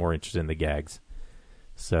was just more interested in the gags.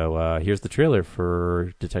 So here's the trailer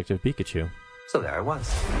for Detective Pikachu. So there I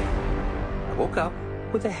was. I woke up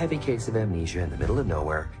with a heavy case of amnesia in the middle of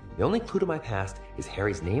nowhere. The only clue to my past is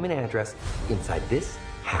Harry's name and address inside this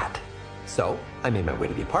hat. So I made my way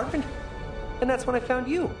to the apartment, and that's when I found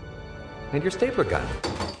you and your stapler gun.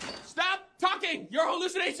 Stop talking! You're a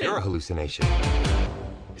hallucination! You're a hallucination.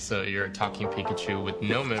 So you're a talking Pikachu with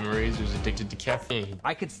no memories who's addicted to caffeine.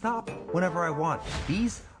 I can stop whenever I want.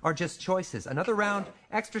 These are just choices. Another round,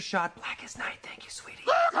 extra shot, black as night. Thank you, sweetie.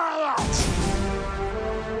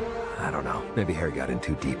 I don't know. Maybe Harry got in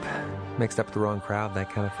too deep. Mixed up with the wrong crowd, that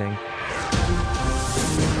kind of thing.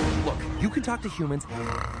 Look, you can talk to humans.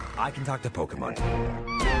 I can talk to Pokemon.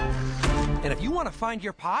 And if you want to find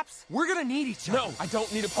your pops, we're gonna need each other. No, I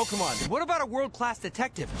don't need a Pokemon. What about a world-class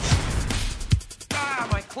detective? Ah,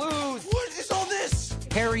 my clues! What is all this?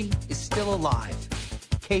 Harry is still alive.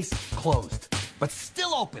 Case closed. But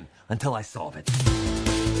still open until I solve it.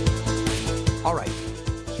 All right,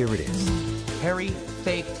 here it is. Harry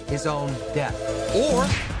faked his own death. Or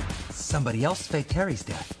somebody else faked Harry's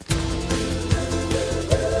death.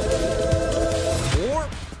 Or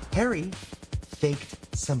Harry faked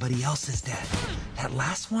somebody else is dead. That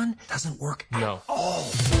last one doesn't work at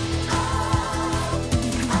all.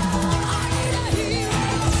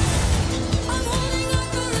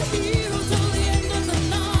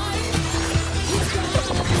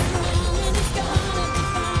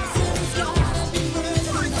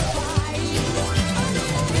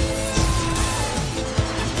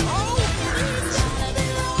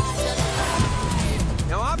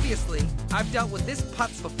 Now, obviously, I've dealt with this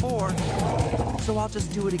putz before, so I'll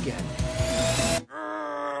just do it again.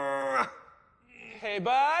 Hey,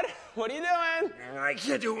 bud, what are you doing? I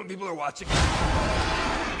can't do it when people are watching.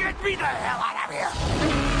 Get me the hell out of here!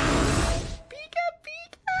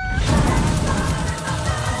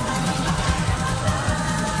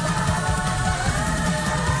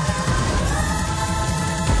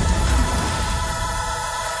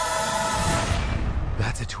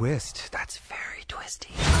 That's a twist. That's very twisty.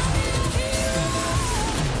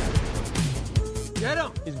 Get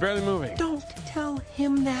him! He's barely moving. Don't tell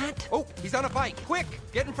him that. Oh, he's on a bike. Quick,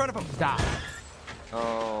 get in front of him. Stop.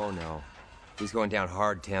 Oh, no. He's going down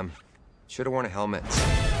hard, Tim. Should have worn a helmet.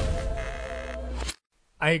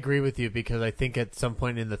 I agree with you because I think at some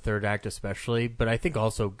point in the third act especially, but I think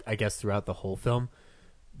also, I guess throughout the whole film,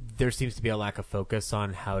 there seems to be a lack of focus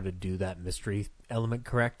on how to do that mystery element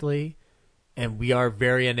correctly. And we are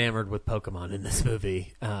very enamored with Pokemon in this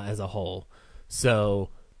movie as a whole. So,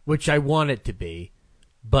 which I want it to be.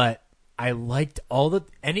 But I liked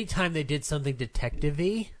anytime they did something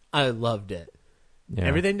detective-y, I loved it. Yeah.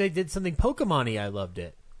 Everything they did something Pokemon-y, I loved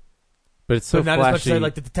it. But it's so not flashy. as much as I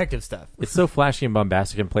like the detective stuff. It's so flashy and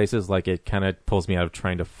bombastic in places, like it kind of pulls me out of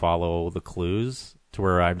trying to follow the clues to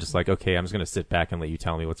where I'm just like, okay, I'm just going to sit back and let you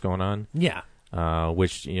tell me what's going on. Yeah.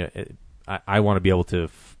 Which, I want to be able to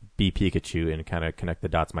be Pikachu and kind of connect the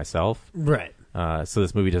dots myself. Right. So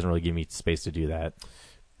this movie doesn't really give me space to do that.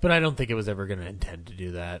 But I don't think it was ever going to intend to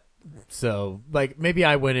do that. So, like, maybe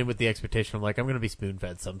I went in with the expectation of, like, I'm going to be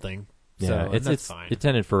spoon-fed something. Yeah, so, it's fine.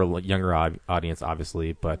 intended for a younger audience,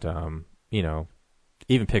 obviously, but,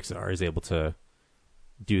 even Pixar is able to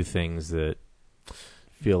do things that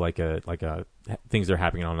feel like things that are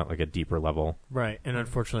happening on like a deeper level. Right, and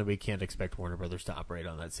unfortunately we can't expect Warner Brothers to operate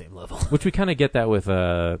on that same level. Which we kind of get that with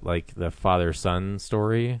like the father-son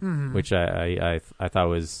story, which I thought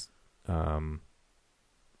was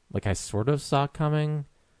like I sort of saw coming.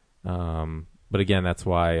 But again, that's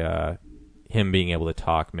why him being able to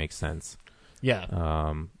talk makes sense.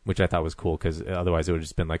 Yeah. Which I thought was cool because otherwise it would have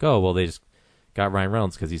just been like, oh, well, they just got Ryan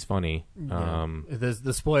Reynolds because he's funny. Yeah.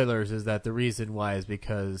 The spoilers is that the reason why is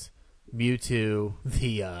because Mewtwo,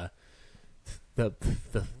 the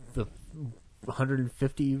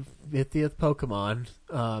 150th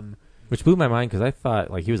Pokemon, which blew my mind because I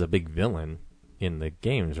thought like he was a big villain in the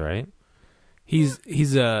games, right? He's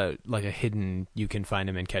like a hidden. You can find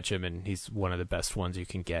him and catch him, and he's one of the best ones you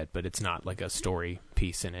can get. But it's not like a story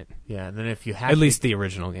piece in it. Yeah, and then if you hack at least the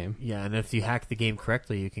original game. Yeah, and if you hack the game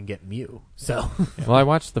correctly, you can get Mew. So, well, I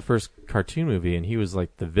watched the first cartoon movie, and he was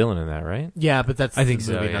like the villain in that, right? Yeah, but that's I think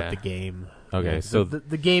the movie, so, yeah. not the game. Okay, Yeah, so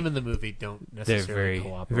the game and the movie don't necessarily they're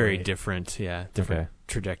cooperate. very different. Yeah, different Okay.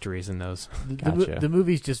 trajectories in those. Gotcha. The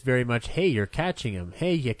movie's just very much, hey, you're catching him.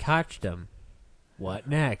 Hey, you catched him. What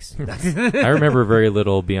next? I remember very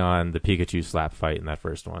little beyond the Pikachu slap fight in that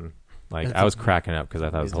first one. Like That's I was cracking up because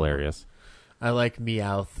I thought it was hilarious. I like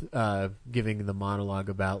Meowth giving the monologue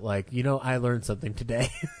about like, I learned something today.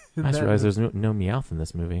 I just realized there's no Meowth in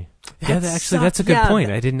this movie. Yeah, that's a good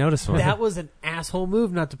point. I didn't notice one. That was an asshole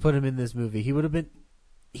move not to put him in this movie. He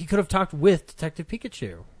could have talked with Detective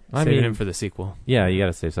Pikachu. I Saving mean, him for the sequel. Yeah, you got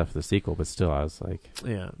to save stuff for the sequel, but still, I was like,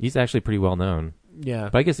 yeah, he's actually pretty well known. Yeah,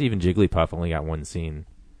 but I guess even Jigglypuff only got one scene.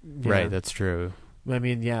 Yeah. Right, that's true. I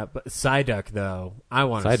mean, yeah, but Psyduck though, I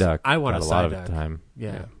want Psyduck. I want got a a lot Psyduck. of time.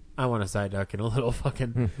 Yeah. I want a Psyduck in a little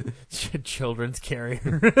fucking children's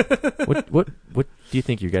carrier. What do you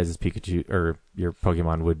think your guys' Pikachu or your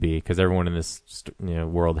Pokemon would be? Because everyone in this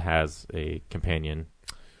world has a companion.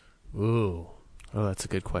 Ooh, oh, that's a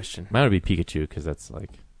good question. Mine would be Pikachu because that's like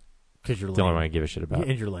because you're the lame. only one I give a shit about.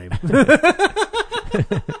 And you're lame.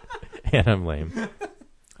 And I'm lame.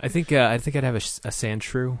 I think I'd have a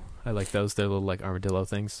Sandshrew. I like those. They're little like armadillo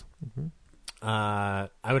things. Mm-hmm. I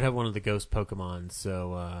would have one of the ghost Pokemon.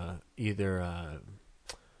 So either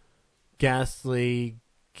Ghastly,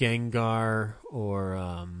 Gengar,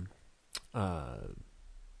 or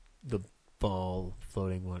the ball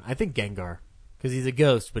floating one. I think Gengar because he's a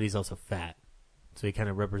ghost, but he's also fat, so he kind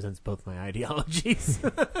of represents both my ideologies.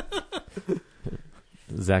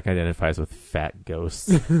 Zach identifies with fat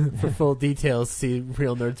ghosts. For full details, see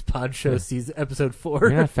Real Nerds Pod Show sees episode 4.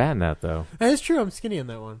 You're not fat in that though. That is true. I'm skinny in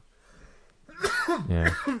that one.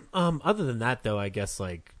 Yeah. Other than that, though, I guess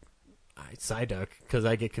like I Psyduck because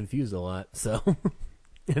I get confused a lot. So,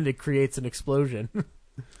 and it creates an explosion.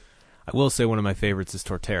 I will say one of my favorites is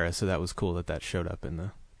Torterra, so that was cool that showed up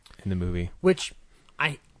in the movie. Which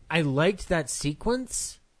I liked that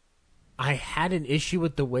sequence. I had an issue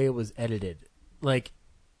with the way it was edited. Like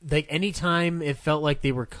anytime it felt like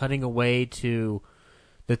they were cutting away to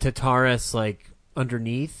the Tartarus like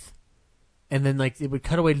underneath, and then like it would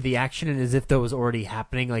cut away to the action, and as if that was already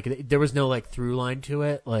happening. Like there was no like through line to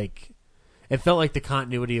it. Like it felt like the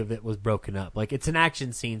continuity of it was broken up. Like it's an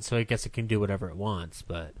action scene, so I guess it can do whatever it wants.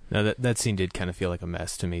 But no, that scene did kind of feel like a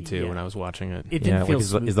mess to me too when I was watching it. It didn't feel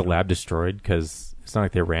like is the lab destroyed? Because it's not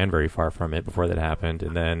like they ran very far from it before that happened.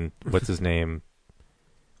 And then what's his name?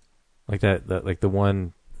 Like like the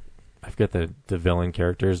one, I forget the villain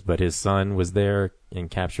characters, but his son was there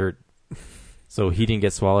and captured. So he didn't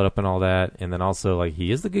get swallowed up and all that, and then also like he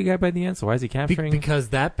is the good guy by the end. So why is he capturing? Because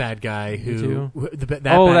that bad guy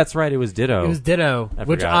that's right, it was Ditto. It was Ditto,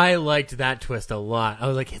 which I liked that twist a lot. I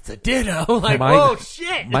was like, it's a Ditto, like oh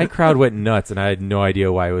shit! My crowd went nuts, and I had no idea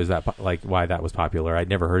why it was why that was popular. I'd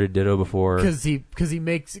never heard of Ditto before. Because he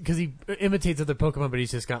imitates other Pokemon, but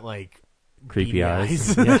he's just got like creepy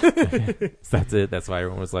eyes. Yeah. So that's it. That's why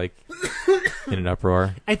everyone was like in an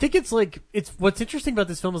uproar. I think it's what's interesting about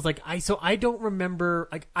this film is like I don't remember,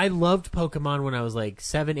 like I loved Pokemon when I was like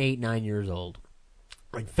 7, 8, 9 years old.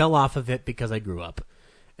 I fell off of it because I grew up,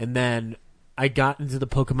 and then I got into the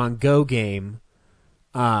Pokemon Go game,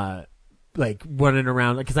 like running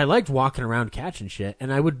around because I liked walking around catching shit,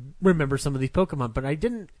 and I would remember some of these Pokemon, but I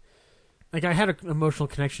didn't like I had an emotional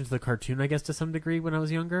connection to the cartoon, I guess, to some degree when I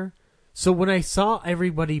was younger. So when I saw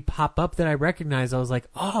everybody pop up that I recognized, I was like,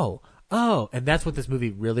 oh, and that's what this movie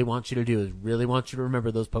really wants you to do, is really wants you to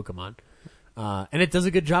remember those Pokemon. And it does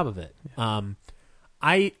a good job of it.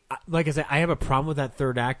 I like I said, I have a problem with that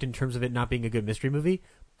third act in terms of it not being a good mystery movie,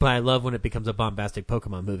 but I love when it becomes a bombastic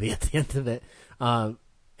Pokemon movie at the end of it. And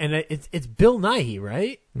it's Bill Nighy,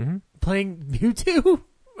 right? Mm-hmm. Playing Mewtwo?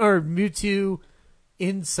 Or Mewtwo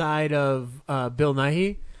inside of Bill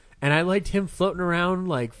Nighy. And I liked him floating around,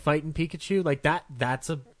 like, fighting Pikachu. Like,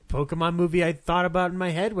 that's a Pokemon movie I thought about in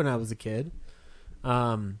my head when I was a kid.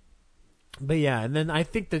 But, yeah, and then I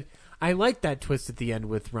think that I liked that twist at the end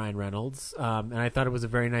with Ryan Reynolds. And I thought it was a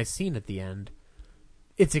very nice scene at the end.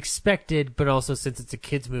 It's expected, but also since it's a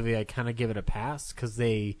kid's movie, I kind of give it a pass because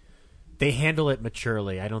they handle it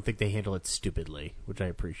maturely. I don't think they handle it stupidly, which I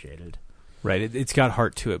appreciated. Right. It's got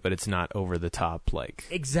heart to it, but it's not over the top. Like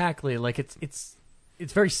exactly. Like,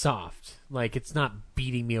 it's very soft. Like, it's not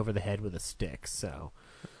beating me over the head with a stick. So,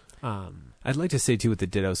 I'd like to say too with the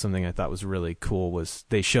Ditto, something I thought was really cool was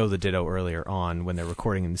they show the Ditto earlier on when they're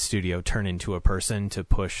recording in the studio turn into a person to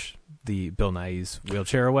push the Bill Nighy's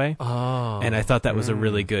wheelchair away. Oh, and I thought that was a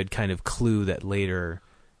really good kind of clue that later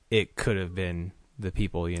it could have been the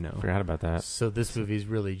people, you know. Forgot about that. So this movie's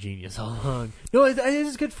really genius all along. No, it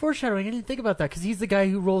is good foreshadowing. I didn't think about that because he's the guy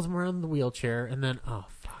who rolls him around in the wheelchair, and then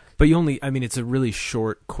but it's a really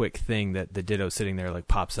short, quick thing that the Ditto sitting there like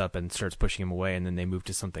pops up and starts pushing him away, and then they move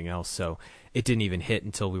to something else. So it didn't even hit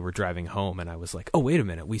until we were driving home, and I was like, oh, wait a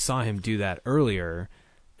minute. We saw him do that earlier,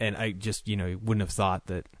 and I just, wouldn't have thought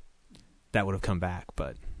that would have come back.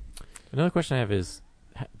 But another question I have is,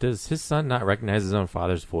 does his son not recognize his own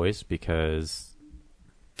father's voice because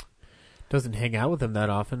doesn't hang out with him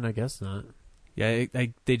that often? I guess not. Yeah,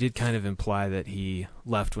 they did kind of imply that he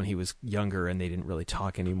left when he was younger and they didn't really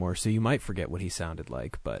talk anymore, so you might forget what he sounded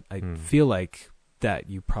like, but I feel like that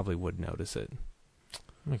you probably would notice it.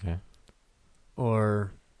 Okay.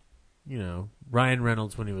 Or, Ryan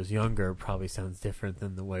Reynolds when he was younger probably sounds different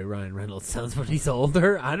than the way Ryan Reynolds sounds when he's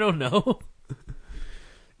older. I don't know.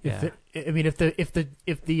 Yeah.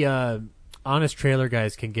 If the Honest Trailer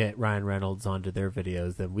guys can get Ryan Reynolds onto their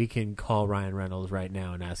videos, then we can call Ryan Reynolds right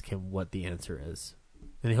now and ask him what the answer is.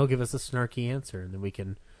 And he'll give us a snarky answer, and then we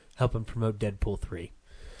can help him promote Deadpool 3.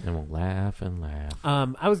 And we'll laugh and laugh.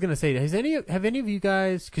 I was going to say, have any of you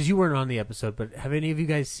guys, because you weren't on the episode, but have any of you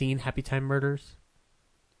guys seen Happy Time Murders?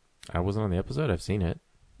 I wasn't on the episode. I've seen it.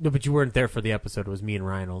 No, but you weren't there for the episode. It was me and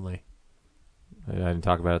Ryan only. I didn't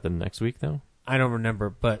talk about it the next week, though? I don't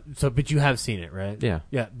remember, but you have seen it, right? Yeah.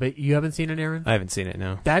 Yeah, but you haven't seen it, Aaron? I haven't seen it,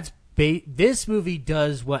 no. This movie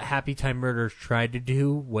does what Happy Time Murders tried to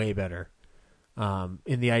do way better.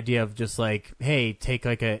 In the idea of just like, hey, take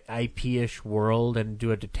like a IP-ish world and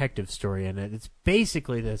do a detective story in it. It's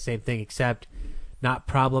basically the same thing, except not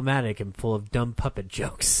problematic and full of dumb puppet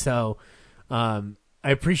jokes. So I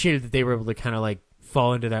appreciated that they were able to kind of like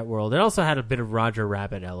fall into that world. It also had a bit of Roger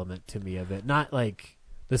Rabbit element to me of it. Not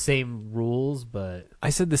the same rules, but I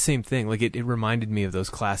said the same thing. Like it reminded me of those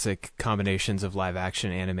classic combinations of live action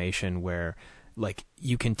animation where like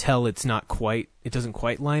you can tell it doesn't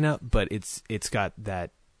quite line up, but it's got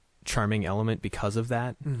that charming element because of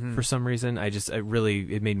that for some reason.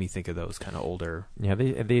 It made me think of those kind of older. Yeah,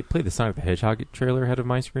 they played the Sonic the Hedgehog trailer ahead of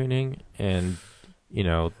my screening, and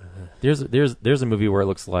there's a movie where it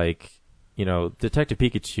looks like Detective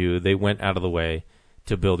Pikachu. They went out of the way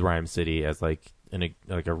to build Rhyme City as like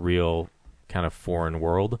a real kind of foreign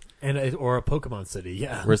world, or a Pokemon City,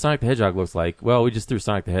 yeah. Where Sonic the Hedgehog looks like, well, we just threw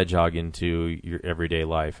Sonic the Hedgehog into your everyday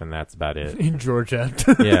life, and that's about it. In Georgia,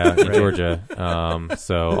 yeah, in Georgia.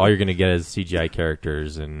 So all you're going to get is CGI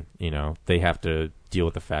characters, and they have to deal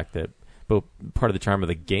with the fact that. But part of the charm of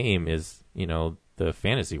the game is the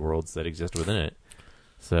fantasy worlds that exist within it.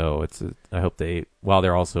 So I hope while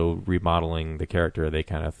they're also remodeling the character, they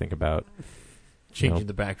kind of think about. Changing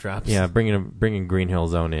the backdrops. Yeah, bringing Green Hill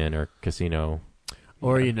Zone in or Casino.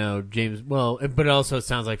 Or, James... Well, but it also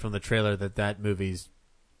sounds like from the trailer that movie's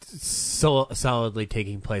so solidly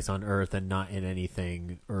taking place on Earth and not in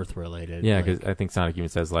anything Earth-related. Yeah, because I think Sonic even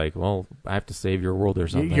says, like, well, I have to save your world or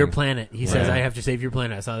something. Your planet. He says, I have to save your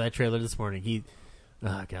planet. I saw that trailer this morning.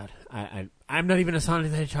 Oh, God. I'm not even a Sonic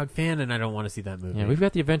the Hedgehog fan, and I don't want to see that movie. Yeah, we've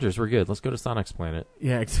got the Avengers. We're good. Let's go to Sonic's planet.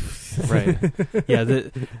 Yeah, right.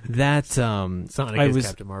 Yeah, Sonic is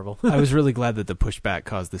Captain Marvel. I was really glad that the pushback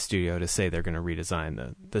caused the studio to say they're going to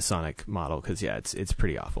redesign the Sonic model, because, yeah, it's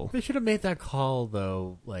pretty awful. They should have made that call,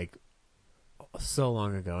 though, like, so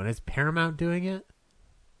long ago. And is Paramount doing it?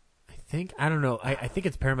 I don't know. I think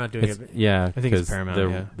it's Paramount doing it. Yeah, I think it's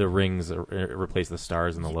Paramount. The rings replace the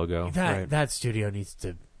stars in the logo. That studio needs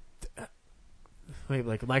to.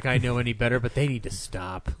 Like I know any better, but they need to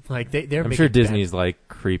stop. Like they're. I'm sure Disney's like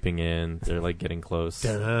creeping in. They're like getting close.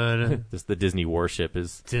 Just the Disney warship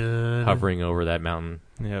is hovering over that mountain.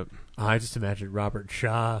 Yep. I just imagine Robert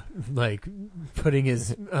Shaw like putting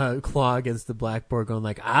his claw against the blackboard, going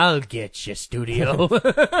like, "I'll get you, studio."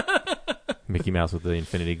 Mickey Mouse with the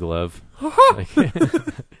Infinity Glove. I'm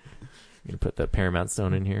gonna put the Paramount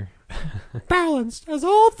Stone in here. Balanced as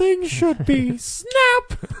all things should be.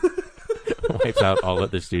 Snap. Wipes out all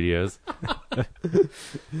other studios.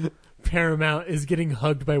 Paramount is getting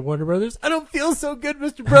hugged by Warner Brothers. I don't feel so good,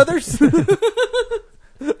 Mr. Brothers.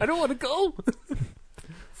 I don't want to go.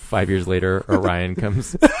 5 years later, Orion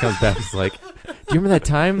comes back. He's like, "Do you remember that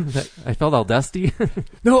time that I felt all dusty?"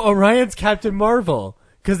 No, Orion's Captain Marvel.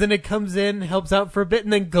 Because then it comes in, helps out for a bit,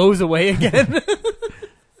 and then goes away again.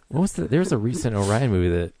 There's a recent Orion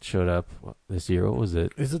movie that showed up this year. What was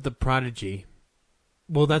it? Is it The Prodigy?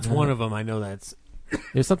 Well, that's one of them. I know that's...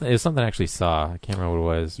 It was something I actually saw. I can't remember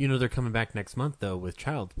what it was. They're coming back next month, though, with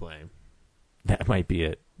Child's Play. That might be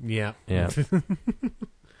it. Yeah. Yeah.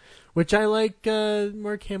 Which I like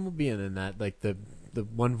Mark Hamill being in that. Like, the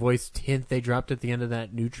one voice hint they dropped at the end of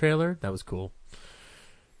that new trailer. That was cool.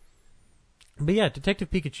 But yeah,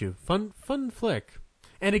 Detective Pikachu, fun flick,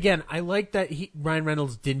 and again, I like that Ryan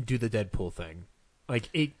Reynolds didn't do the Deadpool thing. Like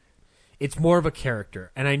it's more of a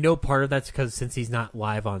character, and I know part of that's because since he's not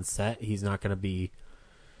live on set, he's not going to be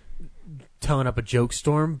telling up a joke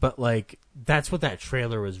storm. But like that's what that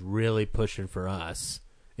trailer was really pushing for us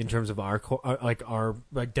in terms of our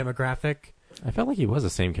demographic. I felt like he was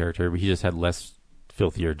the same character, but he just had less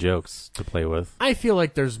filthier jokes to play with. I feel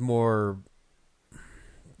like there's more.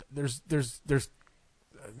 There's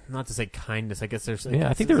not to say kindness. I guess there's.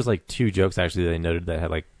 I think there was like 2 jokes actually that they noted that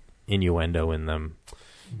had like innuendo in them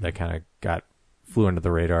that kind of flew under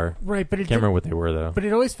the radar. Right, but can't remember what they were though. But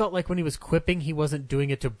it always felt like when he was quipping, he wasn't doing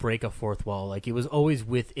it to break a fourth wall. Like he was always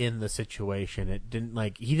within the situation. It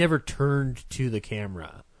didn't he never turned to the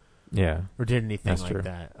camera. Yeah, or did anything That's like true.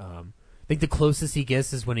 that. I think the closest he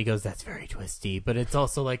gets is when he goes, "That's very twisty," but it's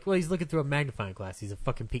also like, well, he's looking through a magnifying glass. He's a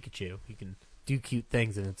fucking Pikachu. He can do cute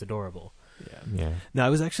things, and it's adorable. Yeah. No, I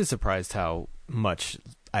was actually surprised how much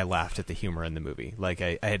I laughed at the humor in the movie. Like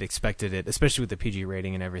I had expected it, especially with the PG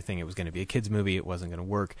rating and everything. It was going to be a kids movie. It wasn't going to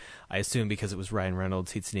work. I assumed because it was Ryan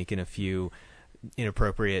Reynolds, he'd sneak in a few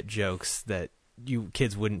inappropriate jokes that you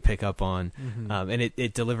kids wouldn't pick up on, and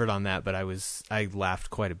it delivered on that. But I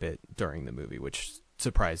laughed quite a bit during the movie, which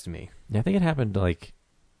surprised me. Yeah, I think it happened like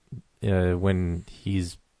when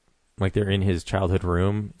he's like they're in his childhood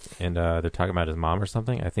room and they're talking about his mom or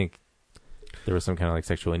something. I think there was some kind of like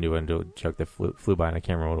sexual innuendo joke that flew by, and I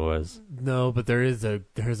can't remember what it was. No, but there's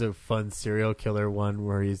a fun serial killer one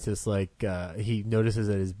where he's just like he notices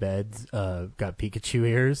that his bed's got Pikachu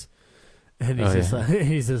ears, and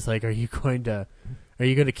he's just like, are you going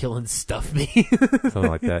to kill and stuff me? Something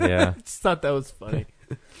like that. Yeah, I just thought that was funny.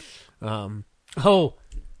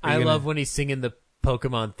 I love when he's singing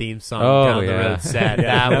Pokemon theme song Oh, down the yeah. road sad.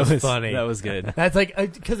 Yeah, that was funny. That was good. That's like,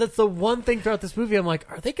 because that's the one thing throughout this movie. I'm like,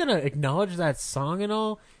 are they going to acknowledge that song and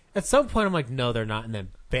all? At some point, I'm like, no, they're not. And then,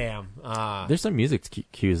 bam. There's some music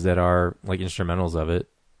cues that are like instrumentals of it.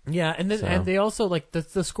 Yeah, and then So. and they also like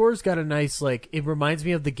the score's got a nice like it reminds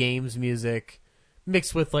me of the game's music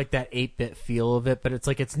mixed with like that 8-bit feel of it, but it's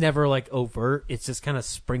like it's never like overt. It's just kind of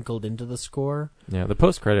sprinkled into the score. Yeah, the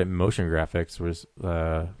post-credit motion graphics was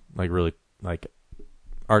like really like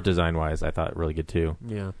art design wise, I thought really good too.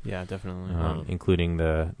 Yeah, yeah, definitely, including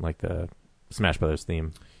the Smash Brothers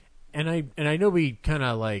theme. And I know we kind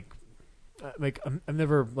of like I'm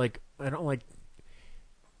never like I don't like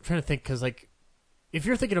I'm trying to think because like if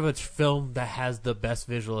you're thinking of a film that has the best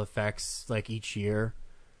visual effects like each year,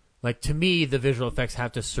 like to me the visual effects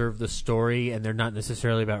have to serve the story and they're not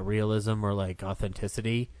necessarily about realism or like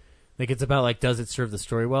authenticity. Like it's about like does it serve the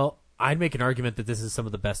story well? I'd make an argument that this is some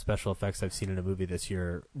of the best special effects I've seen in a movie this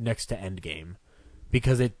year next to Endgame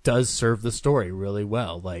because it does serve the story really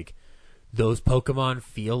well. Like those Pokemon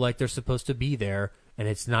feel like they're supposed to be there, and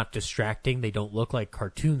it's not distracting. They don't look like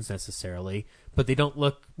cartoons necessarily, but they don't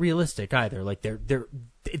look realistic either. Like they're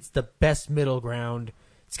it's the best middle ground.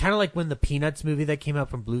 It's kind of like when the Peanuts movie that came out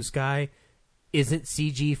from Blue Sky isn't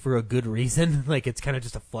CG for a good reason. Like it's kind of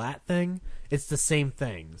just a flat thing. It's the same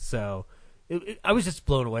thing. So I was just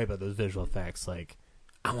blown away by those visual effects. Like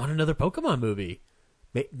I want another Pokemon movie.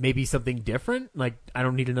 Maybe something different. Like I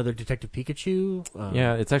don't need another Detective Pikachu.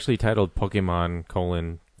 Yeah, it's actually titled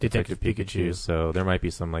Pokemon: Detective Pikachu. So there might be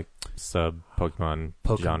some like sub Pokemon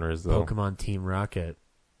genres though. Pokemon Team Rocket.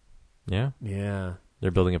 Yeah, yeah.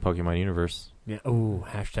 They're building a Pokemon universe. Yeah. Oh,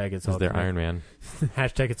 hashtag it's all. They're Iron Man.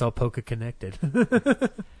 Hashtag it's all Poke connected.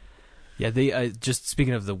 Yeah, they just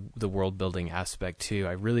speaking of the world building aspect too.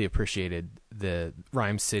 I really appreciated the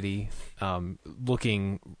Rhyme City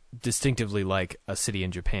looking distinctively like a city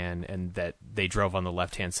in Japan, and that they drove on the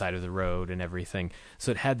left hand side of the road and everything.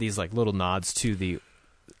 So it had these like little nods to the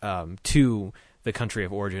country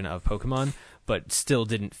of origin of Pokemon, but still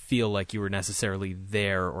didn't feel like you were necessarily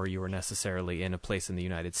there or you were necessarily in a place in the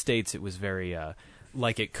United States. It was very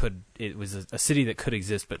like it was a city that could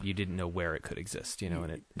exist, but you didn't know where it could exist,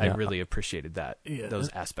 and I really appreciated that, those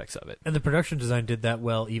aspects of it. And the production design did that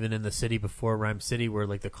well, even in the city before Rhyme City, where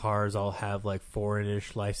like the cars all have like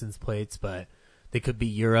foreign-ish license plates, but they could be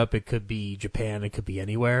Europe, it could be Japan, it could be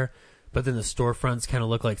anywhere. But then the storefronts kind of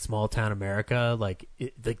look like small town America. Like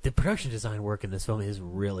the production design work in this film is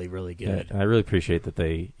really, really good. Yeah, I really appreciate that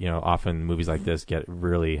they, often movies like this get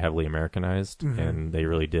really heavily Americanized, and they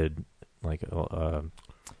really did. Like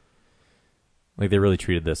they really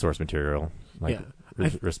treated the source material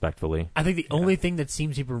respectfully. I think the only thing that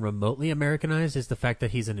seems even remotely Americanized is the fact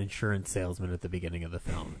that he's an insurance salesman at the beginning of the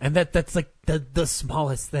film, and that's like the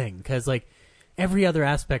smallest thing, because like every other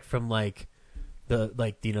aspect from like the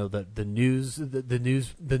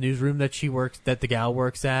newsroom that she works, that the gal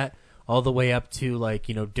works at, all the way up to like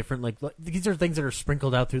different like these are things that are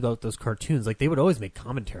sprinkled out through those cartoons. Like they would always make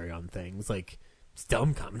commentary on things like. It's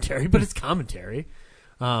dumb commentary, but it's commentary.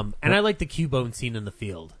 And I like the Cubone scene in the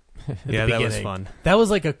field. Yeah, that was fun. That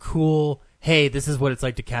was like a cool, hey, this is what it's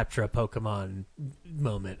like to capture a Pokemon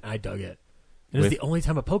moment. I dug it. It was the only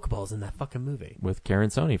time a Pokeball's in that fucking movie. With Karen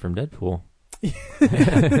Sony from Deadpool.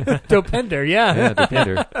 Dopender, yeah. Yeah,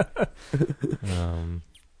 Dopender.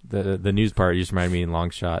 The news part just reminded me in Long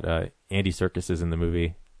Shot, Andy Serkis is in the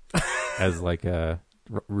movie as like a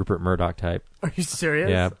Rupert Murdoch type. Are you serious?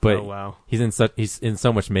 Yeah, but oh, wow. he's in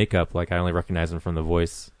so much makeup. Like I only recognize him from the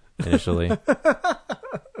voice initially.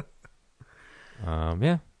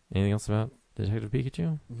 Yeah. Anything else about Detective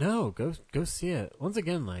Pikachu? No, go see it. Once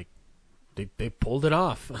again, like they pulled it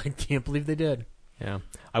off. I can't believe they did. Yeah,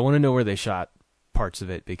 I want to know where they shot parts of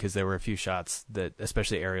it, because there were a few shots that,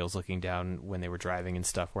 especially aerials looking down when they were driving and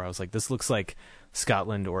stuff, where I was like, this looks like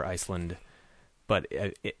Scotland or Iceland. But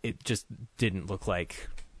it just didn't look like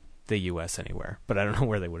the U.S. anywhere. But I don't know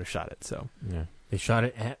where they would have shot it. So yeah, they shot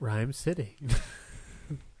it at Rhyme City.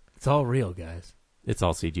 It's all real, guys. It's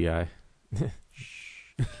all CGI.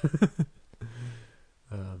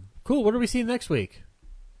 Cool. What are we seeing next week?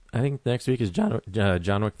 I think next week is John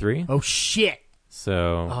Wick 3. Oh shit!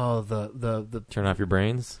 So the turn off your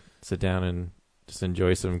brains, sit down, and just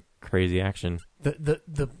enjoy some crazy action.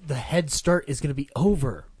 The head start is going to be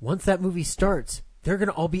over. Once that movie starts, they're going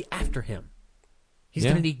to all be after him. He's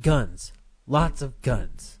going to need guns. Lots of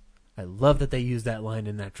guns. I love that they used that line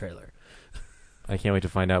in that trailer. I can't wait to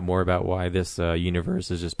find out more about why this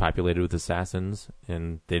universe is just populated with assassins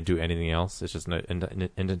and they don't do anything else. It's just an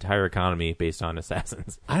entire economy based on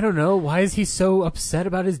assassins. I don't know. Why is he so upset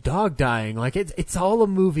about his dog dying? Like it's all a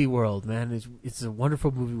movie world, man. It's a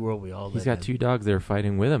wonderful movie world we all live in. He's got 2 dogs that are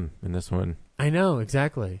fighting with him in this one. I know,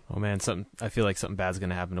 exactly. Oh man, I feel like something bad's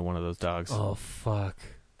gonna happen to one of those dogs. Oh fuck!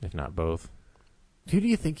 If not both. Who do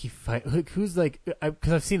you think he fight? Who's like?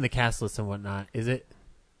 Because I've seen the cast list and whatnot.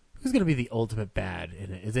 Who's going to be the ultimate bad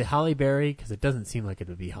in it? Is it Halle Berry? Because it doesn't seem like it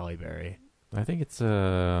would be Halle Berry. I think it's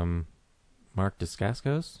Mark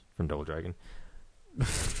Dacascos from Double Dragon.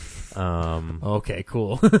 Okay,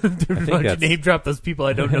 cool. Name drop those people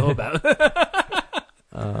I don't know about.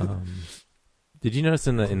 Did you notice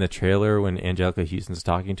in the trailer when Angelica Houston's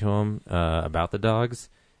talking to him about the dogs,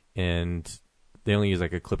 and they only use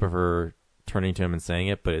like a clip of her turning to him and saying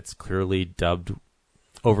it, but it's clearly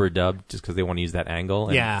overdubbed just because they want to use that angle,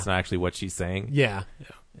 and it's not actually what she's saying. Yeah.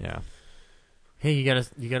 Hey, you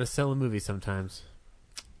gotta sell a movie sometimes.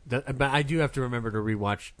 But I do have to remember to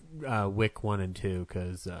rewatch Wick 1 and 2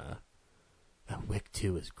 because Wick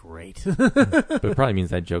 2 is great. But it probably means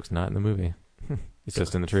that joke's not in the movie. It's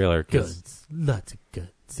just in the trailer. Goods, lots of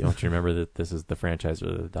goods. Don't you remember that this is the franchise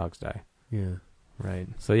where the dogs die? Yeah, right.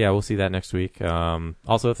 So yeah, we'll see that next week.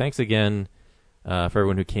 Also, thanks again. For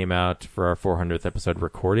everyone who came out for our 400th episode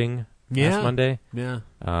recording last Monday. Yeah.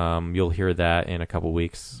 You'll hear that in a couple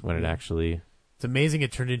weeks when it actually... It's amazing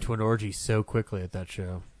it turned into an orgy so quickly at that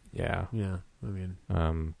show. Yeah. Yeah, I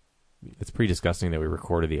mean... it's pretty disgusting that we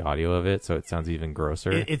recorded the audio of it, so it sounds even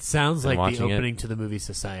grosser. It sounds like the opening to the movie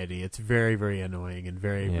Society. It's very, very annoying and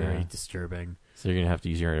very, very disturbing. So you're going to have to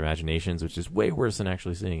use your imaginations, which is way worse than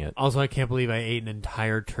actually seeing it. Also, I can't believe I ate an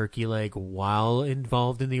entire turkey leg while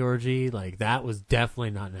involved in the orgy. Like, that was definitely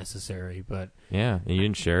not necessary, but... Yeah, and you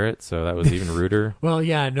didn't share it, so that was even ruder. Well,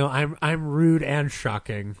 yeah, no, I'm rude and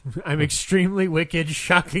shocking. I'm extremely wicked,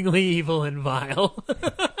 shockingly evil, and vile.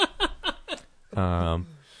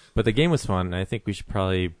 But the game was fun, and I think we should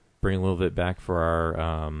probably bring a little bit back for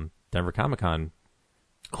our Denver Comic-Con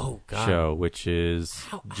show, which is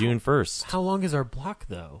June 1st. How long is our block,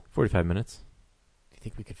 though? 45 minutes. Do you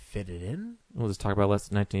think we could fit it in? We'll just talk about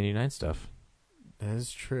less 1989 stuff. That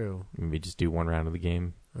is true. Maybe just do one round of the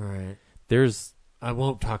game. All right. There's... I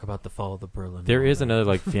won't talk about the fall of the Berlin Wall. There is another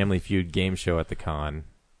like Family Feud game show at the con,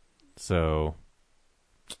 so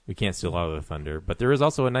we can't steal all of the thunder. But there is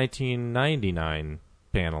also a 1999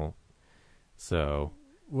 panel. So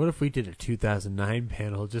what if we did a 2009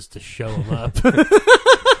 panel just to show them up?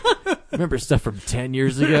 Remember stuff from 10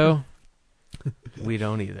 years ago? We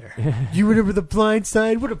don't either. You remember The Blind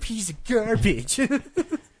Side? What a piece of garbage.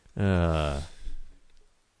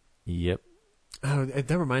 Yep. Oh,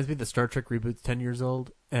 that reminds me, the Star Trek reboot's 10 years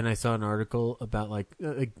old, and I saw an article about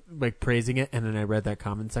like praising it, and then I read that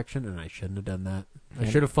comment section, and I shouldn't have done that. I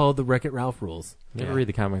should have followed the Wreck-It Ralph rules. Never read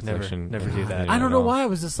the comment section. Never do that. I don't know why. I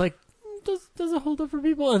was just like, does it hold up for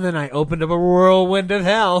people? And then I opened up a whirlwind of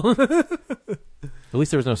hell. At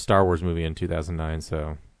least there was no Star Wars movie in 2009,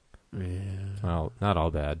 so well, not all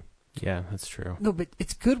bad. Yeah, that's true. No, but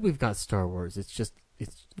it's good we've got Star Wars. It's just...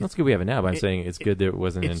 That's good we have it now, but I'm saying it's good that it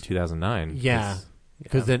wasn't in 2009. Yeah.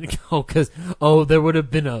 Because then, there would have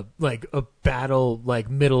been a battle like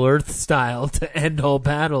Middle Earth style to end all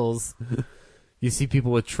battles. You see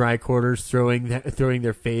people with tricorders throwing their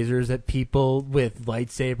phasers at people with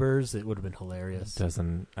lightsabers. It would have been hilarious.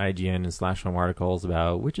 Dozen IGN and /1 articles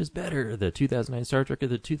about which is better, the 2009 Star Trek or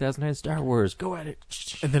the 2009 Star Wars. Go at it.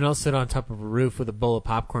 And then I'll sit on top of a roof with a bowl of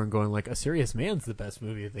popcorn going like, A Serious Man's the best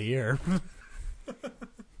movie of the year.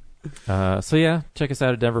 So yeah, check us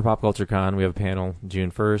out at Denver Pop Culture Con. We have a panel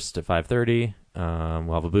June 1st at 5:30.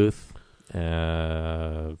 We'll have a booth.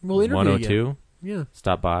 We'll interview 102. You. Yeah.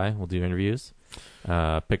 Stop by. We'll do interviews.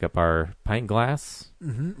 Pick up our pint glass.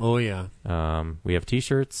 Mm-hmm. Oh yeah. We have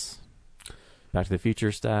T-shirts. Back to the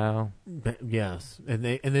Future style. Yes, and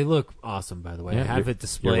they look awesome. By the way, yeah, I have it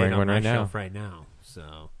displayed on my shelf right now.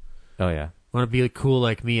 So. Oh yeah. Want to be cool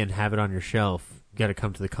like me and have it on your shelf? Got to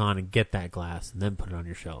come to the con and get that glass and then put it on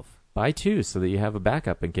your shelf. Buy two so that you have a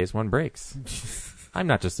backup in case one breaks. I'm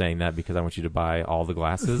not just saying that because I want you to buy all the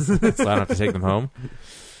glasses so I don't have to take them home.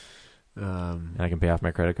 And I can pay off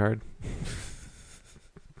my credit card.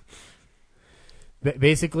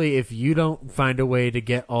 Basically, if you don't find a way to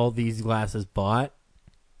get all these glasses bought,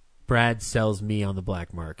 Brad sells me on the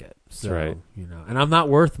black market. So, that's right. And I'm not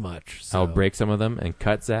worth much. So. I'll break some of them and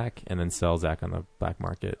cut Zach and then sell Zach on the black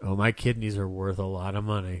market. Oh, my kidneys are worth a lot of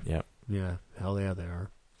money. Yep. Yeah. Hell yeah, they are.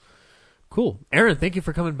 Cool. Aaron, thank you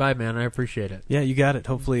for coming by, man. I appreciate it. Yeah, you got it.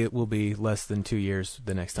 Hopefully it will be less than 2 years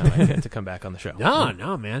the next time I get to come back on the show.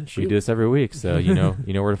 No, man. We do this every week, so you know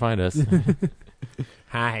where to find us.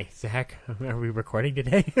 Hi, Zach. Are we recording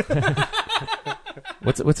today?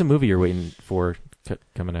 What's a movie you're waiting for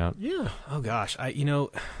coming out? Yeah. Oh gosh,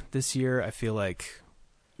 this year I feel like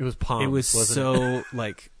it was Palms. It was wasn't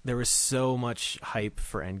so there was so much hype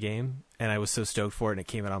for Endgame, and I was so stoked for it. And it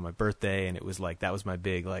came out on my birthday, and it was like that was my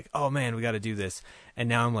big oh man, we got to do this. And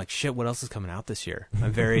now I'm like, shit, what else is coming out this year?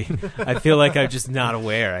 I feel like I'm just not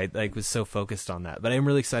aware. I was so focused on that, but I'm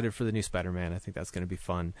really excited for the new Spider-Man. I think that's going to be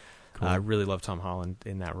fun. Cool. I really love Tom Holland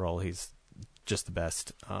in that role. He's just the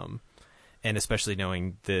best. And especially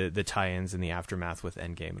knowing the tie-ins and the aftermath with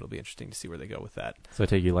Endgame, it'll be interesting to see where they go with that. So I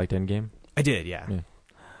take you liked Endgame? I did, yeah.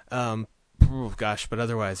 Gosh, but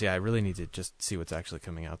otherwise, yeah, I really need to just see what's actually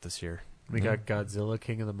coming out this year. We got Godzilla,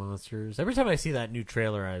 King of the Monsters. Every time I see that new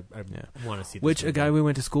trailer, I want to see this. Which a guy we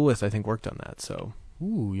went to school with, I think, worked on that. So,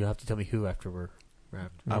 ooh, you'll have to tell me who after we're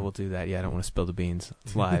wrapped. I will do that. Yeah, I don't want to spill the beans.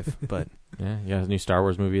 It's live, but yeah, a new Star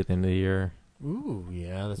Wars movie at the end of the year. Ooh,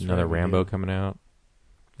 yeah, that's another right, Rambo coming out.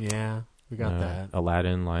 Yeah, we got that.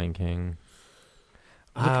 Aladdin, Lion King.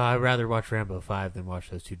 I'd rather watch Rambo 5 than watch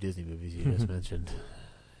those two Disney movies you just mentioned.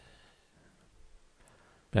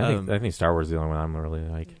 I think Star Wars is the only one I'm really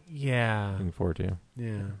looking forward to.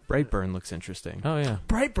 Yeah, Brightburn looks interesting. Oh yeah,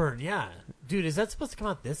 Brightburn. Yeah, dude, is that supposed to come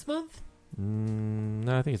out this month?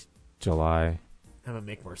 No, I think it's July. That would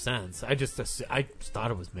make more sense. I just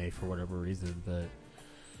thought it was May for whatever reason,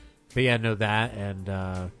 but yeah, no, that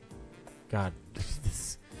and God,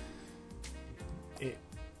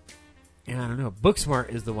 yeah, I don't know.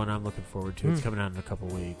 Booksmart is the one I'm looking forward to. It's coming out in a couple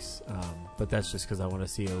weeks, but that's just because I want to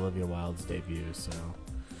see Olivia Wilde's debut. So,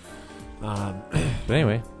 but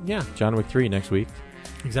anyway, yeah, John Wick 3 next week.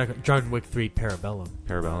 Exactly, John Wick 3 Parabellum.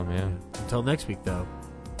 Parabellum, yeah. Until next week, though.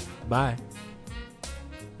 Bye.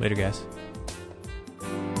 Later, guys.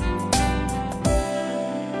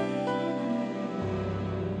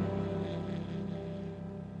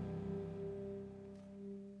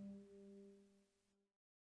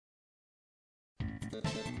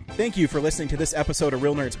 Thank you for listening to this episode of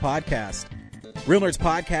Real Nerds Podcast. Real Nerds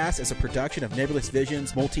Podcast is a production of Nebulous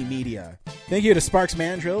Visions Multimedia. Thank you to Sparks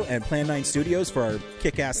Mandrill and Plan 9 Studios for our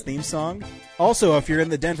kick-ass theme song. Also, if you're in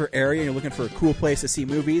the Denver area and you're looking for a cool place to see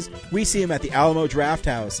movies, we see them at the Alamo Draft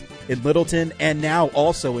House in Littleton and now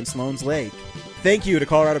also in Sloan's Lake. Thank you to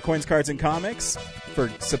Colorado Coins, Cards, and Comics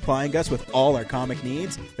for supplying us with all our comic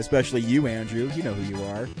needs, especially you, Andrew. You know who you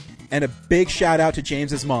are. And a big shout out to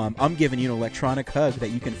James's mom. I'm giving you an electronic hug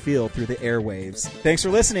that you can feel through the airwaves. Thanks for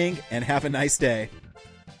listening, and have a nice day.